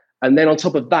 And then on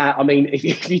top of that, I mean,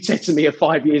 if you said to me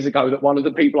 5 years ago that one of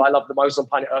the people I love the most on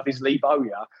planet Earth is Lee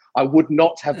Bowyer, I would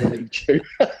not have believed you.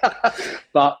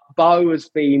 But Bo has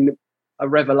been a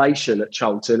revelation at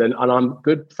Charlton, and I'm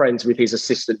good friends with his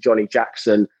assistant, Johnny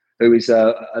Jackson, who is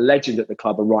a legend at the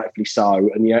club, and rightfully so.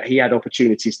 And he had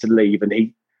opportunities to leave,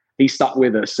 and he stuck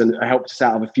with us and helped us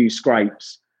out of a few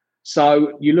scrapes.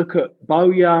 So you look at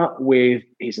Bowyer with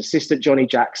his assistant, Johnny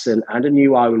Jackson, and a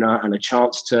new owner, and a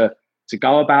chance to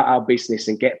go about our business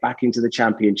and get back into the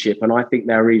Championship. And I think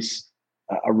there is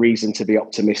a reason to be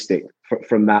optimistic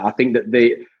from that. I think that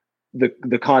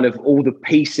the kind of all the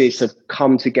pieces have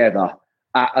come together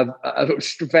at a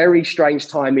very strange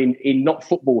time in not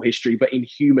football history, but in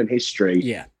human history.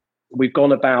 Yeah. We've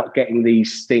gone about getting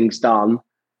these things done.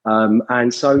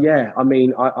 And so,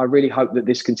 I really hope that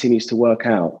this continues to work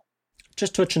out.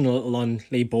 Just touching a little on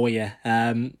Lee Bowyer,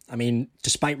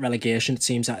 despite relegation, it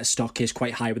seems that his stock is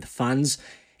quite high with the fans.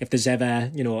 If there's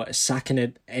ever, a sacking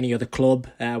at any other club,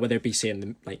 whether it be, say, in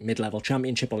the mid-level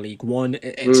Championship or League One,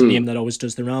 it's a name that always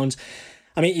does the rounds.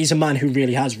 I mean, he's a man who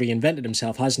really has reinvented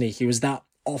himself, hasn't he? He was that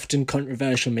often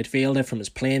controversial midfielder from his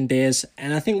playing days,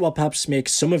 and I think what perhaps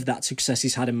makes some of that success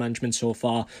he's had in management so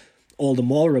far all the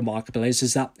more remarkable is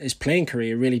that his playing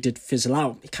career really did fizzle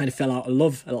out. He kind of fell out of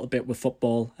love a little bit with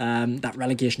football. That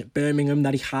relegation at Birmingham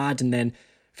that he had, and then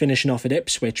finishing off at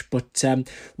Ipswich. But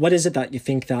what is it that you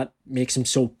think that makes him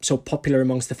so popular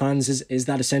amongst the fans? Is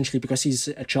that essentially because he's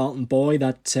a Charlton boy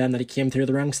that he came through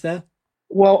the ranks there?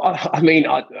 Well,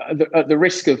 at the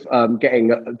risk of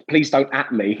getting, please don't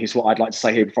at me, is what I'd like to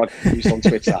say here before I use on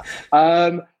Twitter.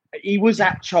 He was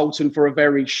at Charlton for a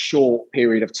very short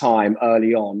period of time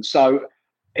early on. So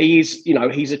he's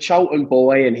a Charlton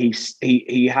boy, and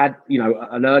he had,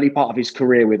 an early part of his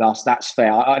career with us. That's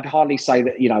fair. I'd hardly say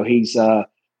that, he's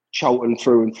Charlton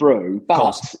through and through,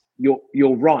 but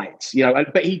you're right.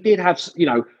 But he did have,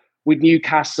 with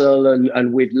Newcastle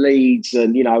and with Leeds,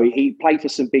 and, he played for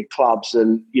some big clubs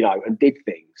and did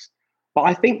things. But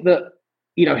I think that,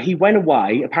 he went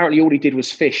away. Apparently all he did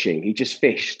was fishing. He just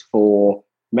fished for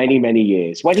many, many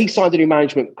years. When he signed a new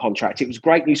management contract, it was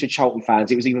great news for Charlton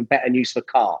fans. It was even better news for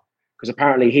Carr, because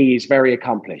apparently he is very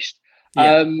accomplished.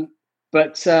 Yeah.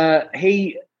 But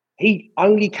he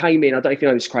only came in, I don't know if you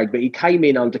know this, Craig, but he came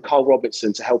in under Carl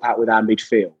Robertson to help out with our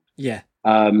midfield. Yeah.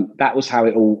 That was how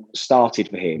it all started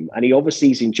for him. And he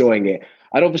obviously is enjoying it.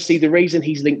 And obviously the reason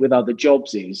he's linked with other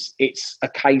jobs is it's a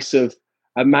case of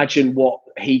imagine what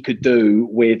he could do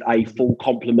with a full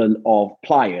complement of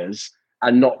players,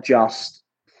 and not just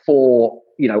 4,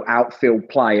 outfield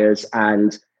players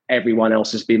and everyone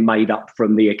else has been made up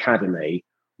from the academy.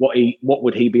 What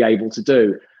would he be able to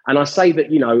do? And I say that,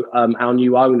 our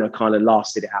new owner kind of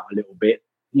lasted it out a little bit.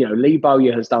 Lee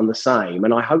Bowyer has done the same.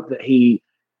 And I hope that he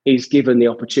is given the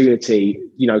opportunity,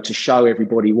 to show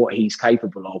everybody what he's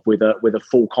capable of with a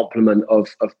full complement of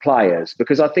players.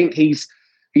 Because I think he's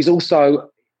also,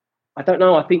 I don't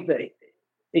know, I think that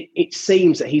it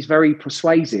seems that he's very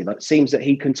persuasive. It seems that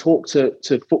he can talk to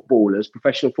footballers,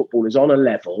 professional footballers, on a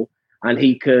level, and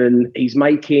he's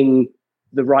making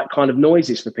the right kind of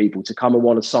noises for people to come and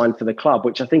want to sign for the club,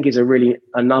 which I think is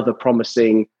another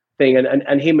promising thing.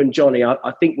 And him and Johnny,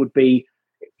 I think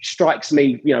strikes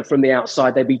me, from the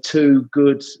outside, they'd be 2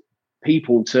 good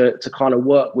people to kind of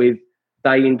work with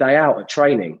day in, day out at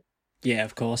training. Yeah,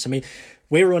 of course. I mean,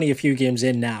 we're only a few games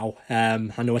in now.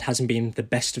 I know it hasn't been the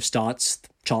best of starts.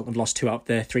 Charlton have lost 2 out of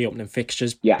their 3 opening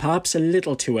fixtures. Yeah. Perhaps a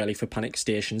little too early for panic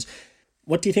stations.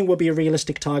 What do you think would be a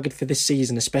realistic target for this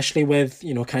season, especially with,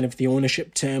 kind of the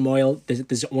ownership turmoil?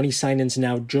 There's only signings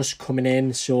now just coming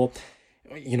in. So,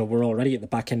 we're already at the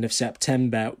back end of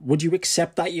September. Would you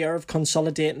accept that year of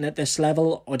consolidating at this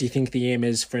level? Or do you think the aim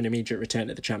is for an immediate return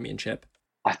to the Championship?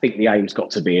 I think the aim's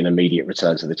got to be an immediate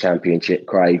return to the Championship,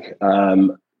 Craig.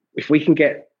 If we can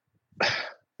get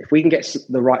if we can get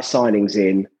the right signings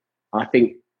in, I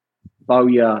think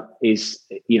Bowyer is,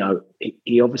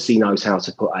 he obviously knows how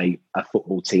to put a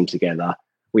football team together.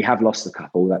 We have lost a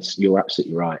couple. You're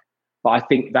absolutely right. But I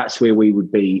think that's where we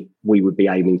would be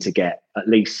aiming to get at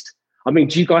least. I mean,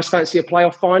 do you guys fancy a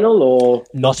playoff final or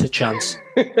not a chance?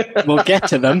 We'll get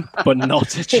to them, but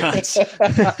not a chance.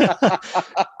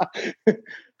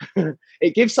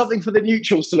 It gives something for the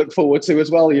neutrals to look forward to as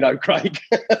well, Craig.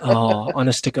 Oh,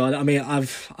 honest to God. I mean,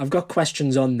 I've got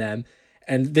questions on them,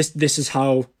 and this is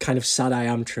how kind of sad I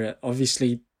am to it.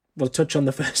 Obviously, we'll touch on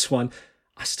the first one.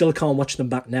 I still can't watch them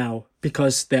back now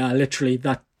because they are literally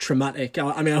that traumatic.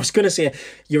 I mean, I was going to say,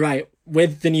 you're right.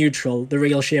 With the neutral, the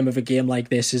real shame of a game like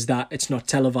this is that it's not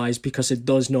televised because it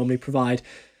does normally provide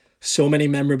so many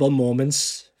memorable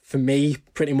moments. For me,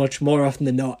 pretty much more often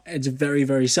than not, it's very,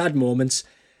 very sad moments.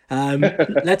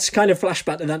 Let's kind of flash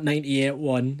back to that 98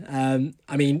 one.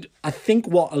 I mean, I think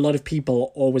what a lot of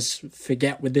people always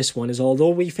forget with this one is although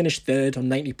we finished third on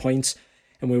 90 points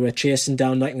and we were chasing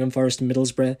down Nottingham Forest and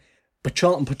Middlesbrough, but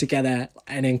Charlton put together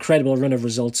an incredible run of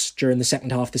results during the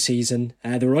second half of the season.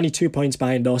 They were only 2 points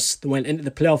behind us. They went into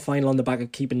the playoff final on the back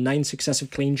of keeping 9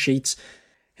 successive clean sheets.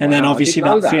 And then obviously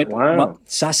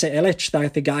Sasa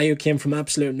Ilic, the guy who came from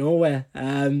absolute nowhere.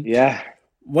 Yeah.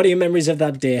 What are your memories of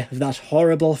that day, of that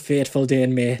horrible, fateful day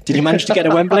in May? Did you manage to get to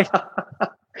Wembley?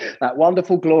 That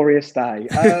wonderful, glorious day.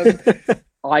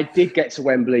 I did get to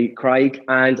Wembley, Craig,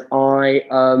 and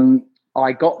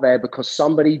I got there because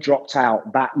somebody dropped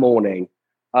out that morning.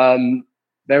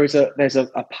 There's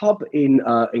a pub in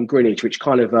Greenwich, which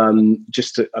kind of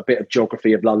just a bit of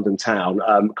geography of London town,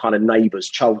 kind of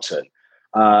neighbours Cholton.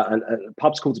 And the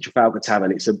pub's called the Trafalgar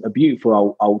Tavern. It's a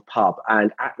beautiful old pub.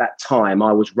 And at that time,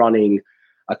 I was running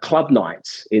a club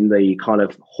night in the kind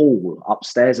of hall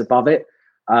upstairs above it.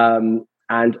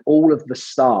 And all of the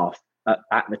staff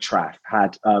at the Traff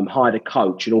had hired a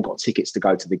coach and all got tickets to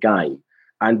go to the game.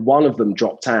 And one of them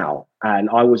dropped out. And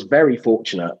I was very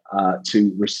fortunate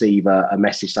to receive a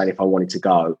message saying if I wanted to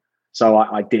go. So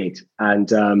I did.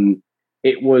 And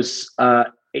it was,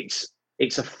 it's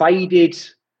a faded,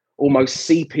 almost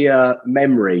sepia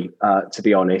memory, to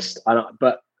be honest.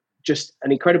 But just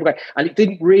an incredible game. And it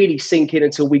didn't really sink in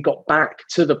until we got back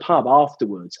to the pub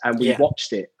afterwards and we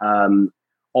watched it on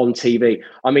TV.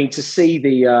 I mean, to see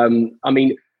Ilic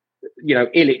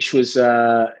was...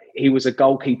 he was a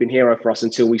goalkeeping hero for us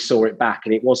until we saw it back,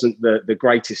 and it wasn't the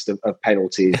greatest of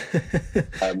penalties.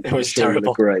 It was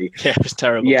terrible. Yeah, it was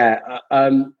terrible. Yeah,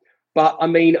 but I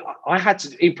mean, I had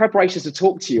to, in preparations to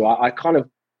talk to you, I kind of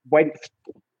went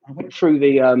through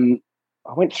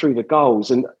the goals,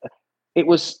 and it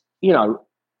was,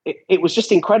 it was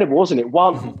just incredible, wasn't it?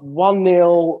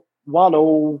 1-0,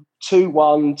 1-0,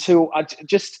 2-1, 2.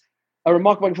 Just a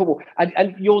remarkable football.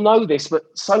 And you'll know this, but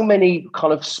so many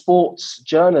kind of sports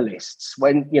journalists,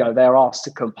 when, they're asked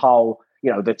to compile,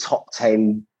 the top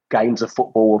 10 games of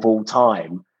football of all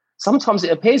time, sometimes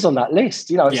it appears on that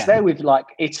list. It's there with like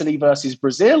Italy versus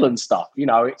Brazil and stuff.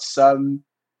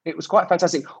 It was quite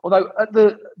fantastic. Although at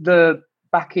the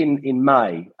back in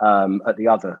May, at the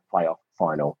other playoff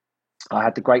final, I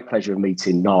had the great pleasure of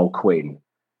meeting Niall Quinn.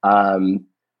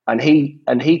 And he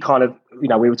kind of, we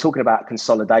were talking about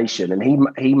consolidation, and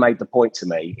he made the point to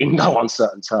me in no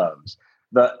uncertain terms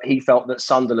that he felt that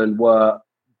Sunderland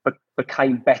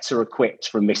became better equipped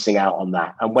from missing out on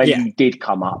that. And when you did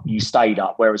come up, you stayed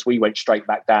up, whereas we went straight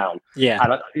back down.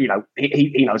 Yeah. And,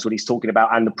 he knows what he's talking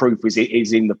about, and the proof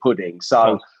is in the pudding.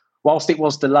 So whilst it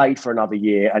was delayed for another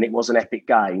year and it was an epic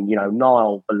game,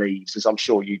 Niall believes, as I'm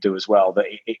sure you do as well, that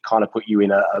it kind of put you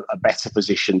in a better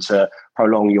position to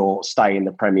prolong your stay in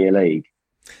the Premier League.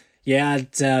 Yeah,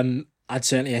 I'd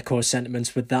certainly echo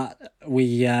sentiments with that.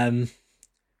 We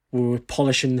were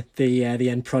polishing the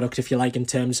end product, if you like, in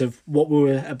terms of what we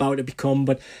were about to become.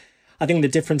 But I think the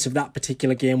difference of that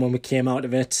particular game when we came out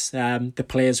of it, the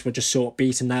players were just so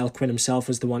upbeat, and Niall Quinn himself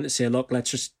was the one to say, look, let's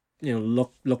just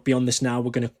look beyond this now.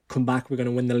 We're going to come back. We're going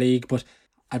to win the league. But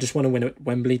I just want to win at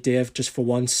Wembley, Dave, just for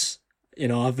once.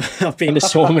 I've been to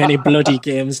so many bloody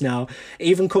games now.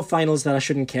 Even cup finals that I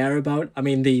shouldn't care about. I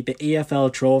mean, the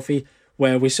EFL trophy,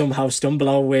 where we somehow stumble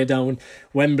our way down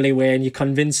Wembley way and you're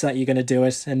convinced that you're going to do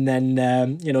it. And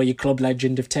then, your club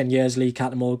legend of 10 years, Lee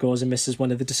Cattermole, goes and misses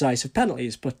one of the decisive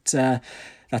penalties. But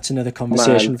that's another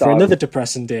conversation for another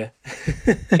depressing day.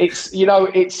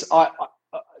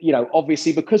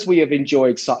 Obviously, because we have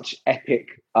enjoyed such epic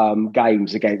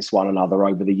games against one another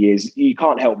over the years, you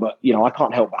can't help but, I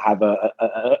can't help but have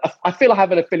I feel I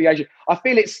have an affiliation. I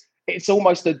feel it's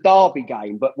almost a derby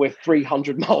game, but we're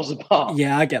 300 miles apart.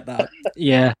 Yeah, I get that.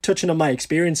 Yeah. Touching on my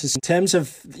experiences in terms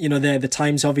of, the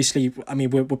times, obviously, I mean,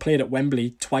 we played at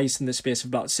Wembley twice in the space of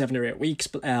about 7 or 8 weeks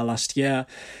last year.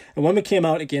 And when we came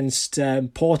out against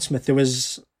Portsmouth, there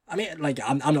was, I mean, like,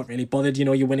 I'm not really bothered.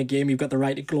 You win a game, you've got the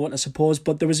right to gloat, I suppose.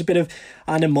 But there was a bit of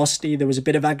animosity, there was a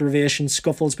bit of aggravation,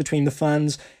 scuffles between the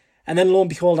fans. And then lo and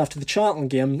behold, after the Charlton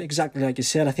game, exactly like you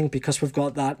said, I think because we've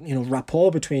got that, rapport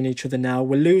between each other now,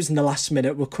 we're losing the last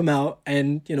minute, we'll come out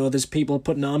and, there's people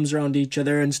putting arms around each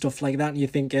other and stuff like that. And you're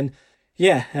thinking,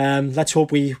 yeah, let's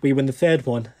hope we win the third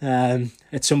one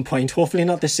at some point. Hopefully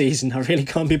not this season. I really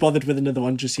can't be bothered with another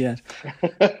one just yet.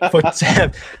 But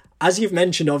as you've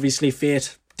mentioned, obviously,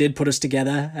 fate did put us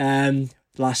together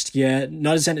last year.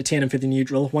 Not as entertaining for the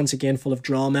neutral, once again full of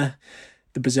drama.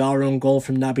 The bizarre own goal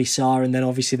from Naby Sarr, and then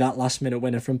obviously that last minute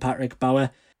winner from Patrick Bauer.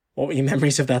 What were your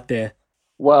memories of that day?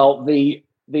 Well, the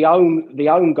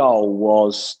own goal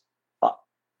was.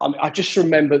 I just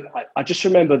remember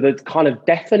the kind of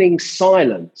deafening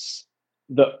silence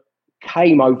that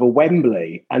came over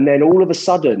Wembley, and then all of a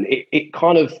sudden, it's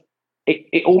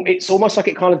almost like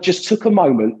it kind of just took a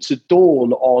moment to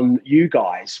dawn on you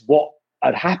guys what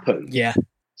had happened. Yeah.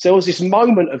 So there was this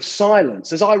moment of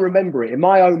silence, as I remember it, in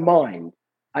my own mind.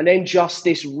 And then just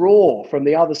this roar from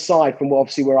the other side, from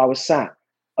obviously where I was sat,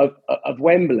 of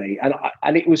Wembley, and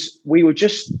we were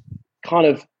just kind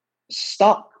of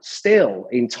stuck still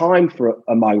in time for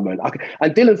a moment.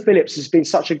 And Dylan Phillips has been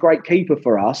such a great keeper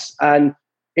for us, and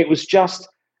it was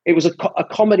a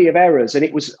comedy of errors. And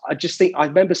I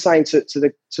remember saying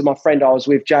to my friend I was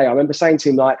with, Jay, I remember saying to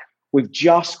him, like, we've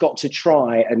just got to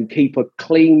try and keep a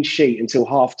clean sheet until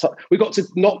half time. We've got to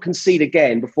not concede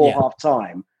again before half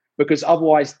time, because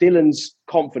otherwise Dylan's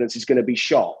confidence is going to be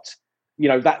shot.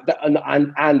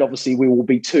 And obviously we will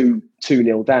be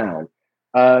 2-0 down.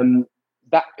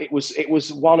 It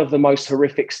was one of the most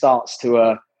horrific starts to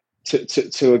a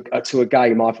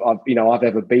game I've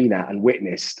ever been at and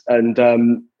witnessed. And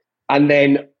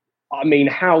then, I mean,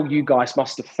 how you guys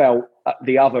must have felt at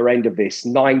the other end of this.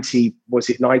 90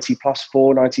 plus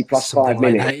 4, 90 plus Something 5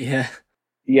 minutes? Like that, yeah.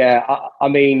 Yeah, I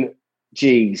mean,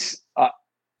 geez.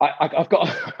 I've got,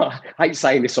 I hate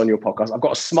saying this on your podcast, I've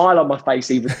got a smile on my face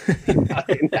even now.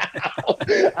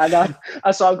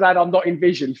 And so I'm glad I'm not in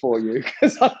vision for you,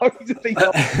 because I don't think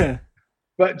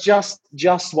but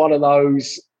just one of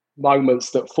those moments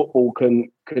that football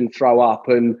can throw up.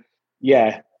 And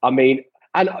yeah, I mean,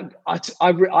 and I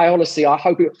honestly, I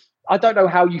hope I don't know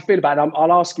how you feel about it.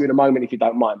 I'll ask you in a moment if you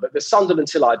don't mind. But the Sunderland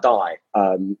Till I Die.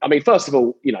 I mean, first of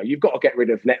all, you've got to get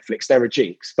rid of Netflix. They're a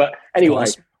jinx. But anyway,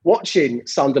 watching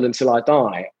Sunderland Till I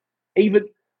Die,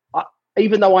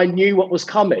 even though I knew what was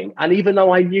coming, and even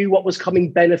though I knew what was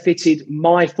coming benefited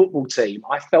my football team,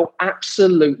 I felt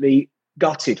absolutely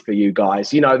gutted for you guys.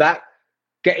 That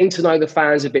getting to know the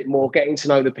fans a bit more, getting to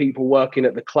know the people working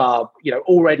at the club,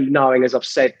 already knowing, as I've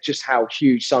said, just how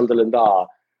huge Sunderland are.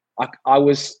 I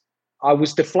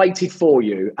was deflated for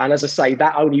you. And as I say,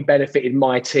 that only benefited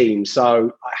my team.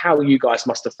 So how you guys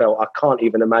must have felt, I can't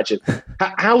even imagine.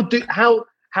 How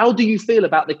do you feel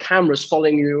about the cameras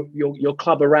following your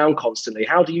club around constantly?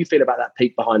 How do you feel about that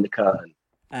peek behind the curtain?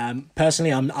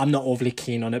 Personally, I'm not overly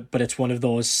keen on it, but it's one of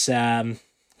those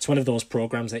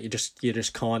programs that you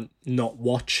just can't not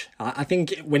watch. I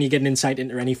think when you get an insight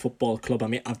into any football club, I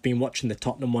mean, I've been watching the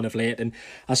Tottenham one of late, and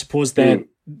I suppose the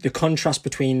contrast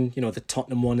between the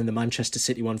Tottenham one and the Manchester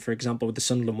City one, for example, with the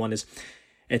Sunderland one, is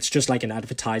it's just like an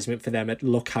advertisement for them.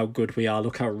 Look how good we are,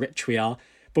 look how rich we are.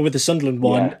 But with the Sunderland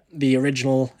one, the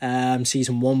original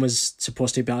season 1 was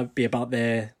supposed to be about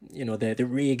the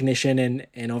reignition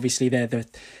and obviously the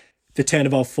turn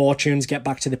of our fortunes, get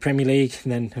back to the Premier League.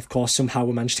 And then, of course, somehow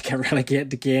we managed to get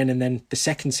relegated again. And then the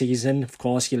second season, of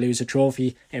course, you lose a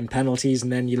trophy in penalties,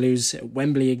 and then you lose at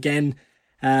Wembley again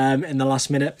in the last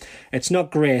minute. It's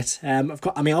not great. Our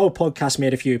podcast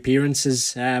made a few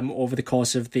appearances over the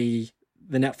course of the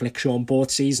Netflix show on both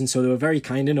seasons, so they were very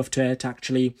kind enough to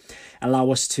actually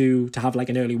allow us to have like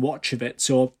an early watch of it.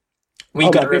 So we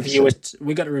got to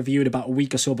review it about a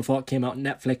week or so before it came out on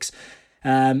Netflix.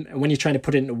 And when you're trying to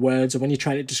put it into words, or when you're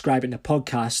trying to describe it in a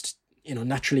podcast,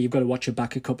 naturally you've got to watch it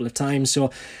back a couple of times. So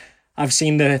I've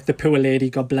seen the poor lady,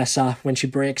 God bless her, when she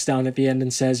breaks down at the end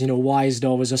and says,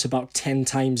 Wisdom was us about 10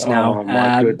 times now. Oh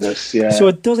my goodness, yeah. So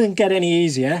it doesn't get any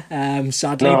easier,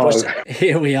 sadly, but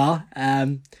here we are.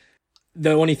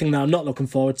 The only thing that I'm not looking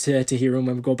forward to hearing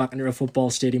when we go back into a football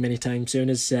stadium anytime soon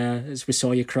is as we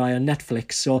saw you cry on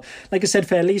Netflix. So, like I said,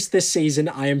 for at least this season,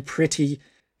 I am pretty,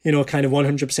 kind of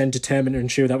 100% determined to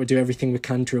ensure that we do everything we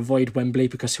can to avoid Wembley,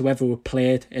 because whoever we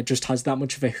play it just has that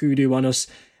much of a hoodoo on us.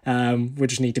 We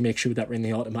just need to make sure that we're in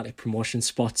the automatic promotion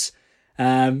spots.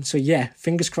 So yeah,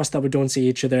 fingers crossed that we don't see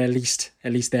each other at least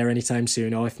there anytime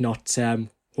soon, or if not,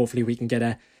 hopefully we can get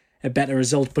a better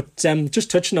result. But just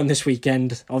touching on this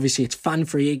weekend, obviously it's fan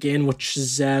free again, which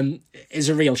is a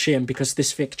real shame, because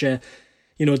this fixture,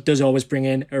 does always bring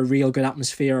in a real good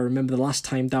atmosphere. I remember the last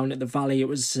time down at the Valley, it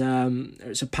was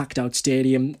a packed out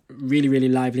stadium, really, really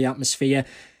lively atmosphere.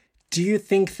 Do you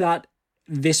think that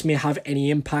this may have any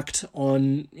impact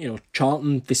on,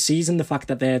 Charlton this season, the fact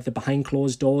that they're behind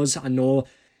closed doors? I know,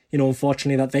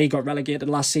 unfortunately that they got relegated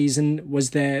last season.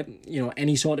 Was there,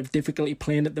 any sort of difficulty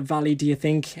playing at the Valley, do you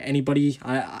think? Anybody?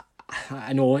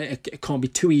 I know it can't be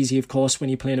too easy, of course, when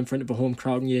you're playing in front of a home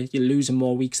crowd and you're losing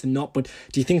more weeks than not. But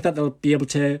do you think that they'll be able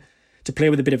to play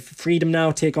with a bit of freedom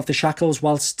now, take off the shackles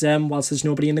whilst there's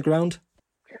nobody in the ground?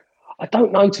 I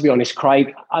don't know, to be honest,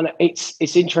 Craig. And it's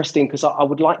interesting because I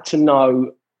would like to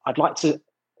know. I'd like to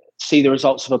see the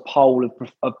results of a poll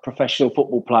of professional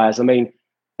football players. I mean,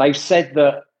 they've said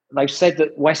that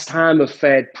West Ham have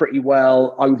fared pretty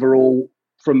well overall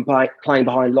from playing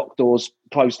behind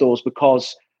closed doors,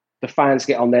 because the fans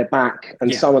get on their back,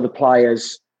 and some of the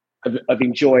players have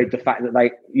enjoyed the fact that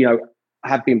they,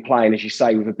 have been playing, as you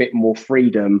say, with a bit more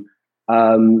freedom.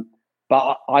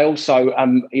 But I also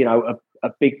am,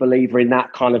 a big believer in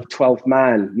that kind of 12th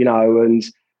man, and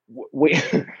we,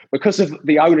 because of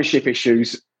the ownership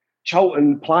issues,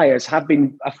 Charlton players have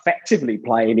been effectively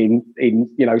playing in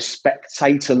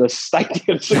spectatorless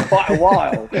stadiums for quite a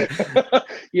while.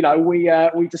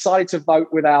 We decided to vote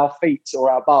with our feet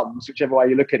or our bums, whichever way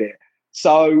you look at it.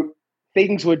 So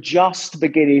things were just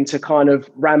beginning to kind of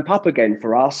ramp up again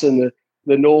for us, and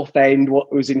the North End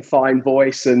was in fine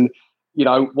voice, and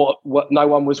what no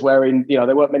one was wearing.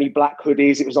 There weren't many black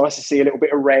hoodies. It was nice to see a little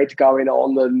bit of red going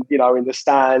on, and in the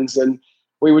stands, and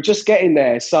we were just getting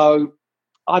there. So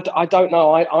I don't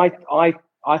know.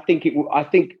 I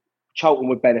think Charlton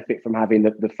would benefit from having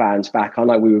the fans back. I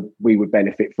know we would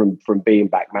benefit from being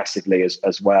back massively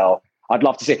as well. I'd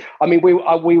love to see it. I mean, we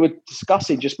were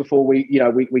discussing just before we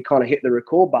kind of hit the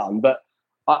record button, but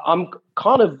I'm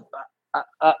kind of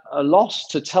at a loss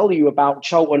to tell you about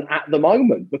Charlton at the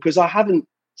moment, because I haven't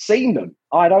seen them.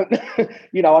 I don't, I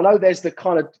know there's the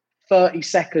kind of 30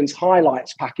 seconds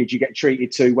highlights package you get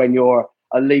treated to when you're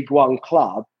a League One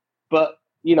club, but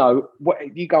you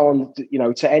go on,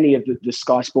 to any of the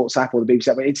Sky Sports app or the BBC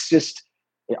app, it's just,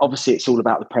 obviously it's all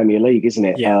about the Premier League, isn't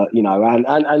it? Yeah.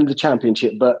 And the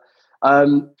Championship. But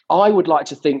I would like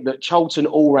to think that Charlton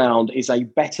all round is a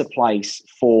better place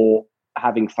for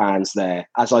having fans there,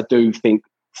 as I do think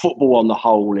football on the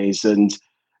whole is. And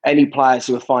any players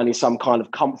who are finding some kind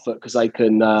of comfort because they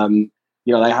can,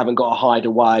 they haven't got to hide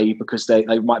away because they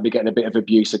might be getting a bit of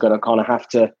abuse, are going to kind of have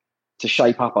to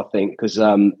shape up, I think, because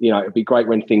it'd be great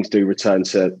when things do return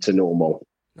to normal.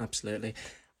 Absolutely.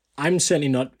 I'm certainly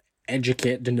not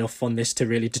educated enough on this to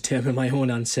really determine my own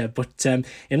answer, but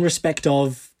in respect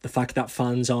of the fact that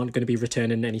fans aren't going to be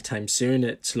returning anytime soon,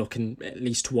 it's looking at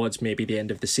least towards maybe the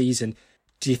end of the season.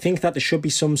 Do you think that there should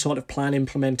be some sort of plan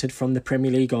implemented from the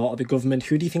Premier League or the government?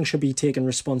 Who do you think should be taking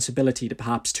responsibility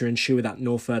to ensure that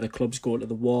no further clubs go to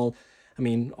the wall? I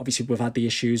mean, obviously we've had the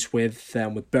issues with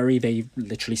Bury. They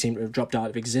literally seem to have dropped out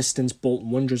of existence.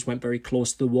 Bolton Wanderers went very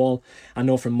close to the wall. I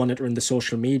know from monitoring the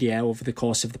social media over the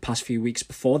course of the past few weeks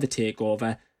before the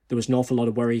takeover, there was an awful lot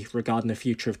of worry regarding the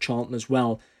future of Charlton as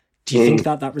well. Do you think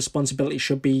that responsibility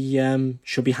should be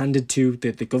handed to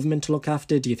the government to look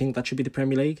after? Do you think that should be the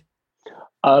Premier League?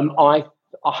 I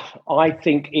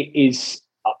think it is.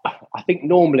 I think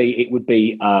normally it would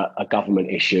be a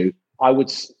government issue. I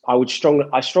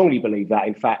strongly believe that,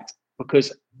 in fact,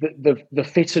 because the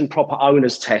fit and proper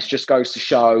owners test just goes to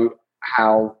show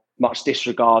how much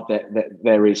disregard that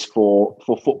there is for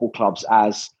football clubs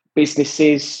as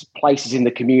businesses, places in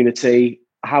the community.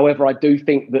 However, I do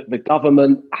think that the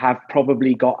government have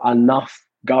probably got enough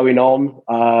going on,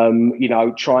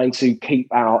 trying to keep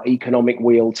our economic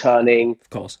wheel turning. Of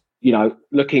course.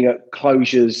 Looking at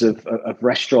closures of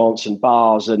restaurants and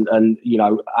bars and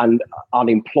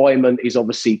unemployment is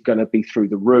obviously going to be through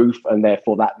the roof. And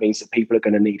therefore that means that people are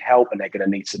going to need help and they're going to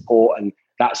need support. And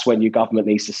that's when your government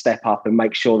needs to step up and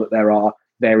make sure that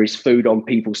there is food on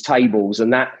people's tables.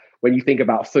 And that, when you think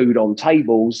about food on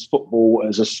tables, football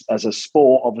as a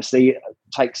sport, obviously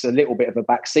takes a little bit of a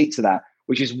backseat to that,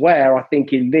 which is where I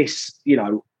think in this,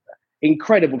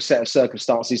 incredible set of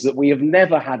circumstances that we have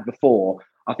never had before,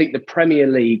 I think the Premier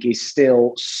League is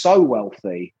still so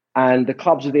wealthy and the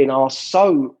clubs within are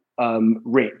so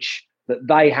rich that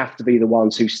they have to be the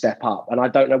ones who step up. And I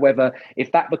don't know whether,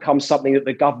 if that becomes something that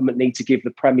the government need to give the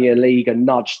Premier League a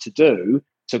nudge to do,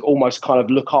 almost kind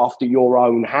of look after your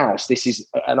own house.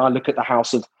 And I look at the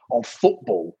house of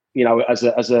football, as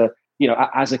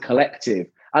a collective.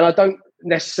 And I don't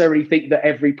necessarily think that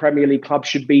every Premier League club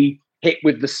should be hit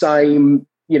with the same,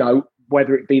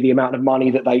 whether it be the amount of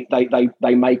money that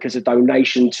they make as a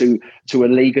donation to a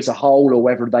league as a whole, or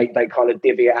whether they kind of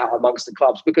divvy it out amongst the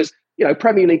clubs, because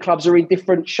Premier League clubs are in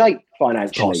different shape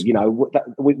financially.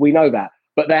 We know that,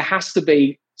 but there has to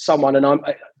be someone, and I'm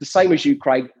the same as you,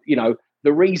 Craig.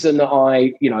 The reason that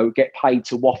I get paid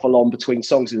to waffle on between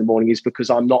songs in the morning is because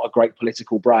I'm not a great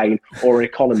political brain or an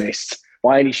economist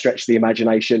by any stretch of the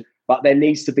imagination. But there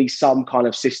needs to be some kind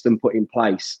of system put in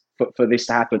place for this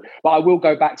to happen. But I will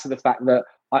go back to the fact that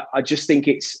I just think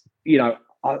it's,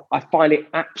 I find it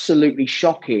absolutely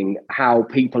shocking how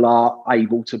people are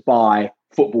able to buy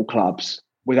football clubs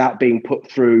without being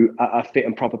put through a fit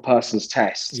and proper persons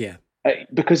test. Yeah.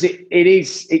 Because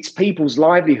it's people's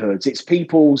livelihoods. It's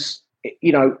people's,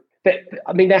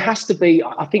 there has to be,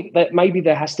 I think that maybe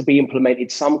there has to be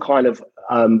implemented some kind of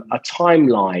a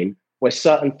timeline where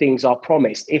certain things are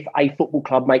promised. If a football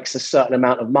club makes a certain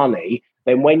amount of money,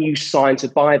 then when you sign to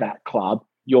buy that club,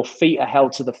 your feet are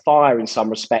held to the fire in some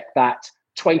respect that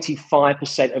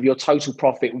 25% of your total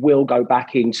profit will go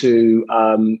back into,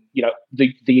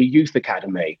 the youth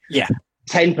academy. Yeah.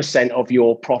 10% of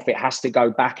your profit has to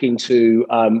go back into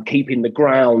keeping the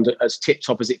ground as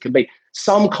tip-top as it can be.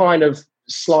 Some kind of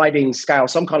sliding scale,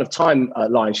 some kind of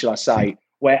timeline, should I say,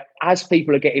 where as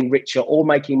people are getting richer or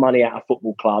making money out of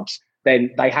football clubs,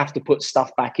 then they have to put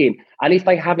stuff back in. And if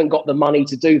they haven't got the money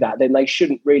to do that, then they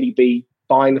shouldn't really be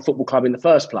buying the football club in the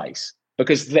first place.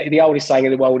 Because the oldest saying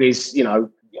in the world is,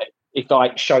 if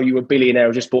I show you a billionaire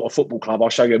who just bought a football club, I'll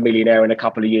show you a millionaire in a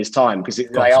couple of years' time, because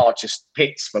they are just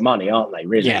pits for money, aren't they,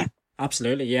 really? Yeah,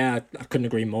 absolutely. Yeah, I couldn't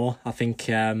agree more. I think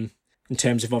in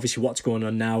terms of obviously what's going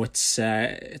on now, it's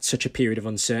such a period of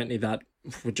uncertainty that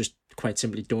we just quite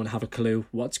simply don't have a clue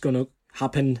what's going to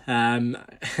happen.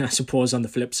 I suppose on the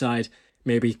flip side,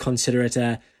 maybe consider it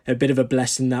a bit of a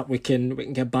blessing that we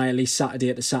can get by at least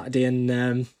Saturday to Saturday and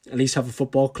at least have a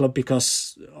football club,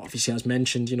 because obviously, as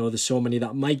mentioned, there's so many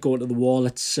that might go to the wall.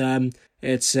 It's a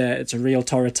real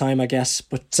torrid time, I guess.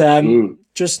 But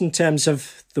just in terms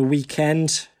of the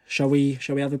weekend, shall we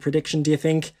have a prediction, do you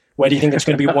think? Where do you think it's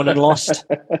going to be won and lost?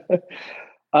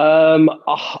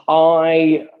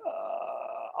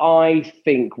 I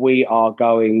think we are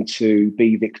going to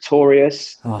be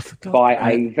victorious by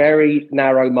a very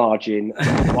narrow margin,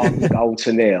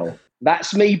 1-0.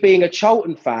 That's me being a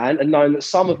Charlton fan and knowing that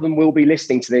some of them will be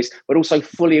listening to this, but also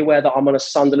fully aware that I'm on a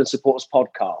Sunderland supporters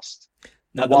podcast.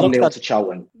 Now, 1-0 to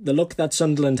Charlton. The look that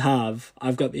Sunderland have,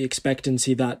 I've got the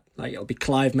expectancy that it'll be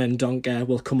Clive Mendonca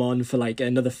will come on for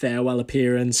another farewell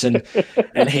appearance and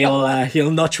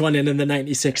he'll notch one in the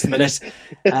 96th minute.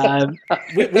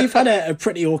 We've had a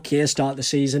pretty okay start of the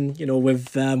season.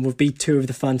 We've beat two of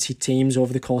the fancy teams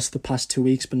over the course of the past 2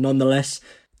 weeks, but nonetheless,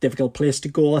 difficult place to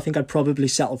go. I think I'd probably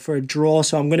settle for a draw,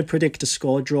 so I'm going to predict a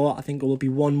score draw. I think it will be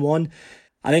 1-1.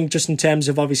 I think just in terms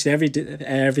of obviously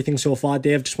everything so far,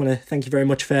 Dave, just want to thank you very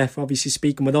much for obviously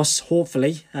speaking with us.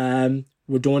 Hopefully,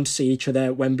 we're going to see each other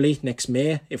at Wembley next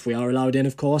May, if we are allowed in,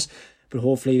 of course. But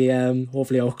hopefully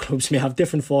our clubs may have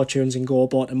different fortunes and go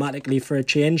up automatically for a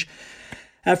change.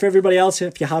 For everybody else,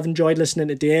 if you have enjoyed listening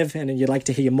to Dave and you'd like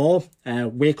to hear more,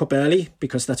 wake up early,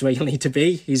 because that's where you'll need to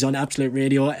be. He's on Absolute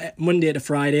Radio Monday to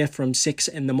Friday from 6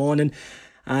 in the morning.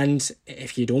 And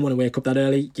if you don't want to wake up that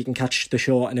early, you can catch the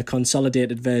show in a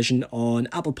consolidated version on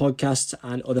Apple Podcasts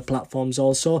and other platforms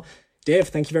also. Dave,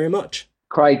 thank you very much.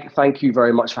 Craig, thank you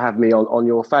very much for having me on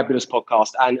your fabulous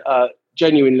podcast. And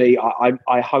genuinely,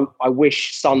 I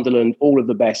wish Sunderland all of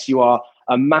the best. You are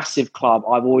a massive club.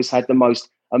 I've always had the most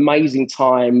amazing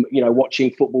time, watching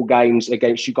football games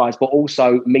against you guys, but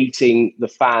also meeting the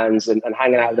fans and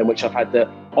hanging out with them, which I've had the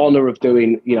honour of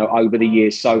doing, over the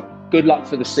years. So good luck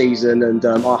for the season, and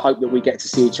I hope that we get to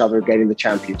see each other again in the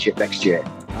Championship next year.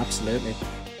 Absolutely.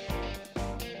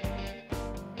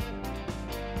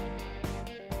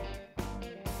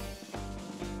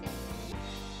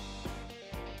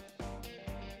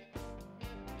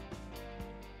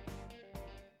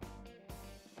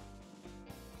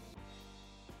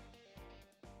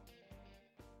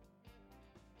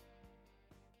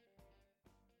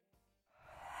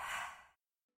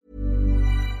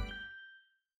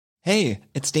 Hey,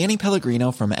 it's Danny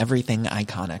Pellegrino from Everything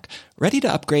Iconic. Ready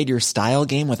to upgrade your style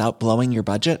game without blowing your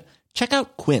budget? Check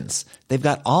out Quince. They've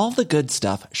got all the good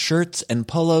stuff, shirts and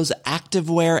polos,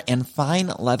 activewear, and fine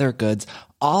leather goods,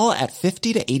 all at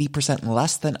 50 to 80%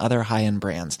 less than other high-end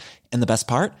brands. And the best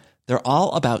part? They're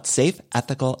all about safe,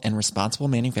 ethical, and responsible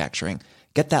manufacturing.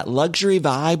 Get that luxury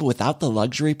vibe without the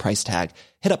luxury price tag.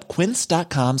 Hit up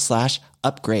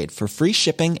quince.com/upgrade for free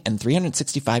shipping and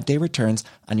 365-day returns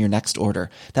on your next order.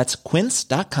 That's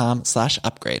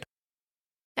quince.com/upgrade.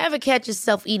 Ever catch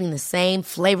yourself eating the same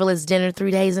flavorless dinner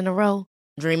 3 days in a row?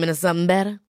 Dreaming of something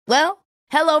better? Well,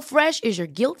 HelloFresh is your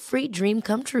guilt-free dream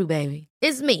come true, baby.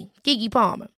 It's me, Keke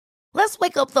Palmer. Let's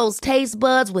wake up those taste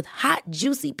buds with hot,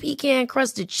 juicy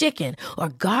pecan-crusted chicken or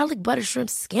garlic butter shrimp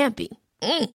scampi.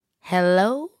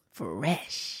 Hello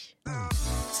Fresh.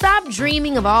 Stop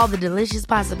dreaming of all the delicious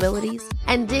possibilities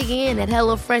and dig in at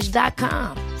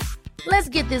HelloFresh.com. Let's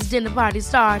get this dinner party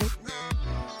started.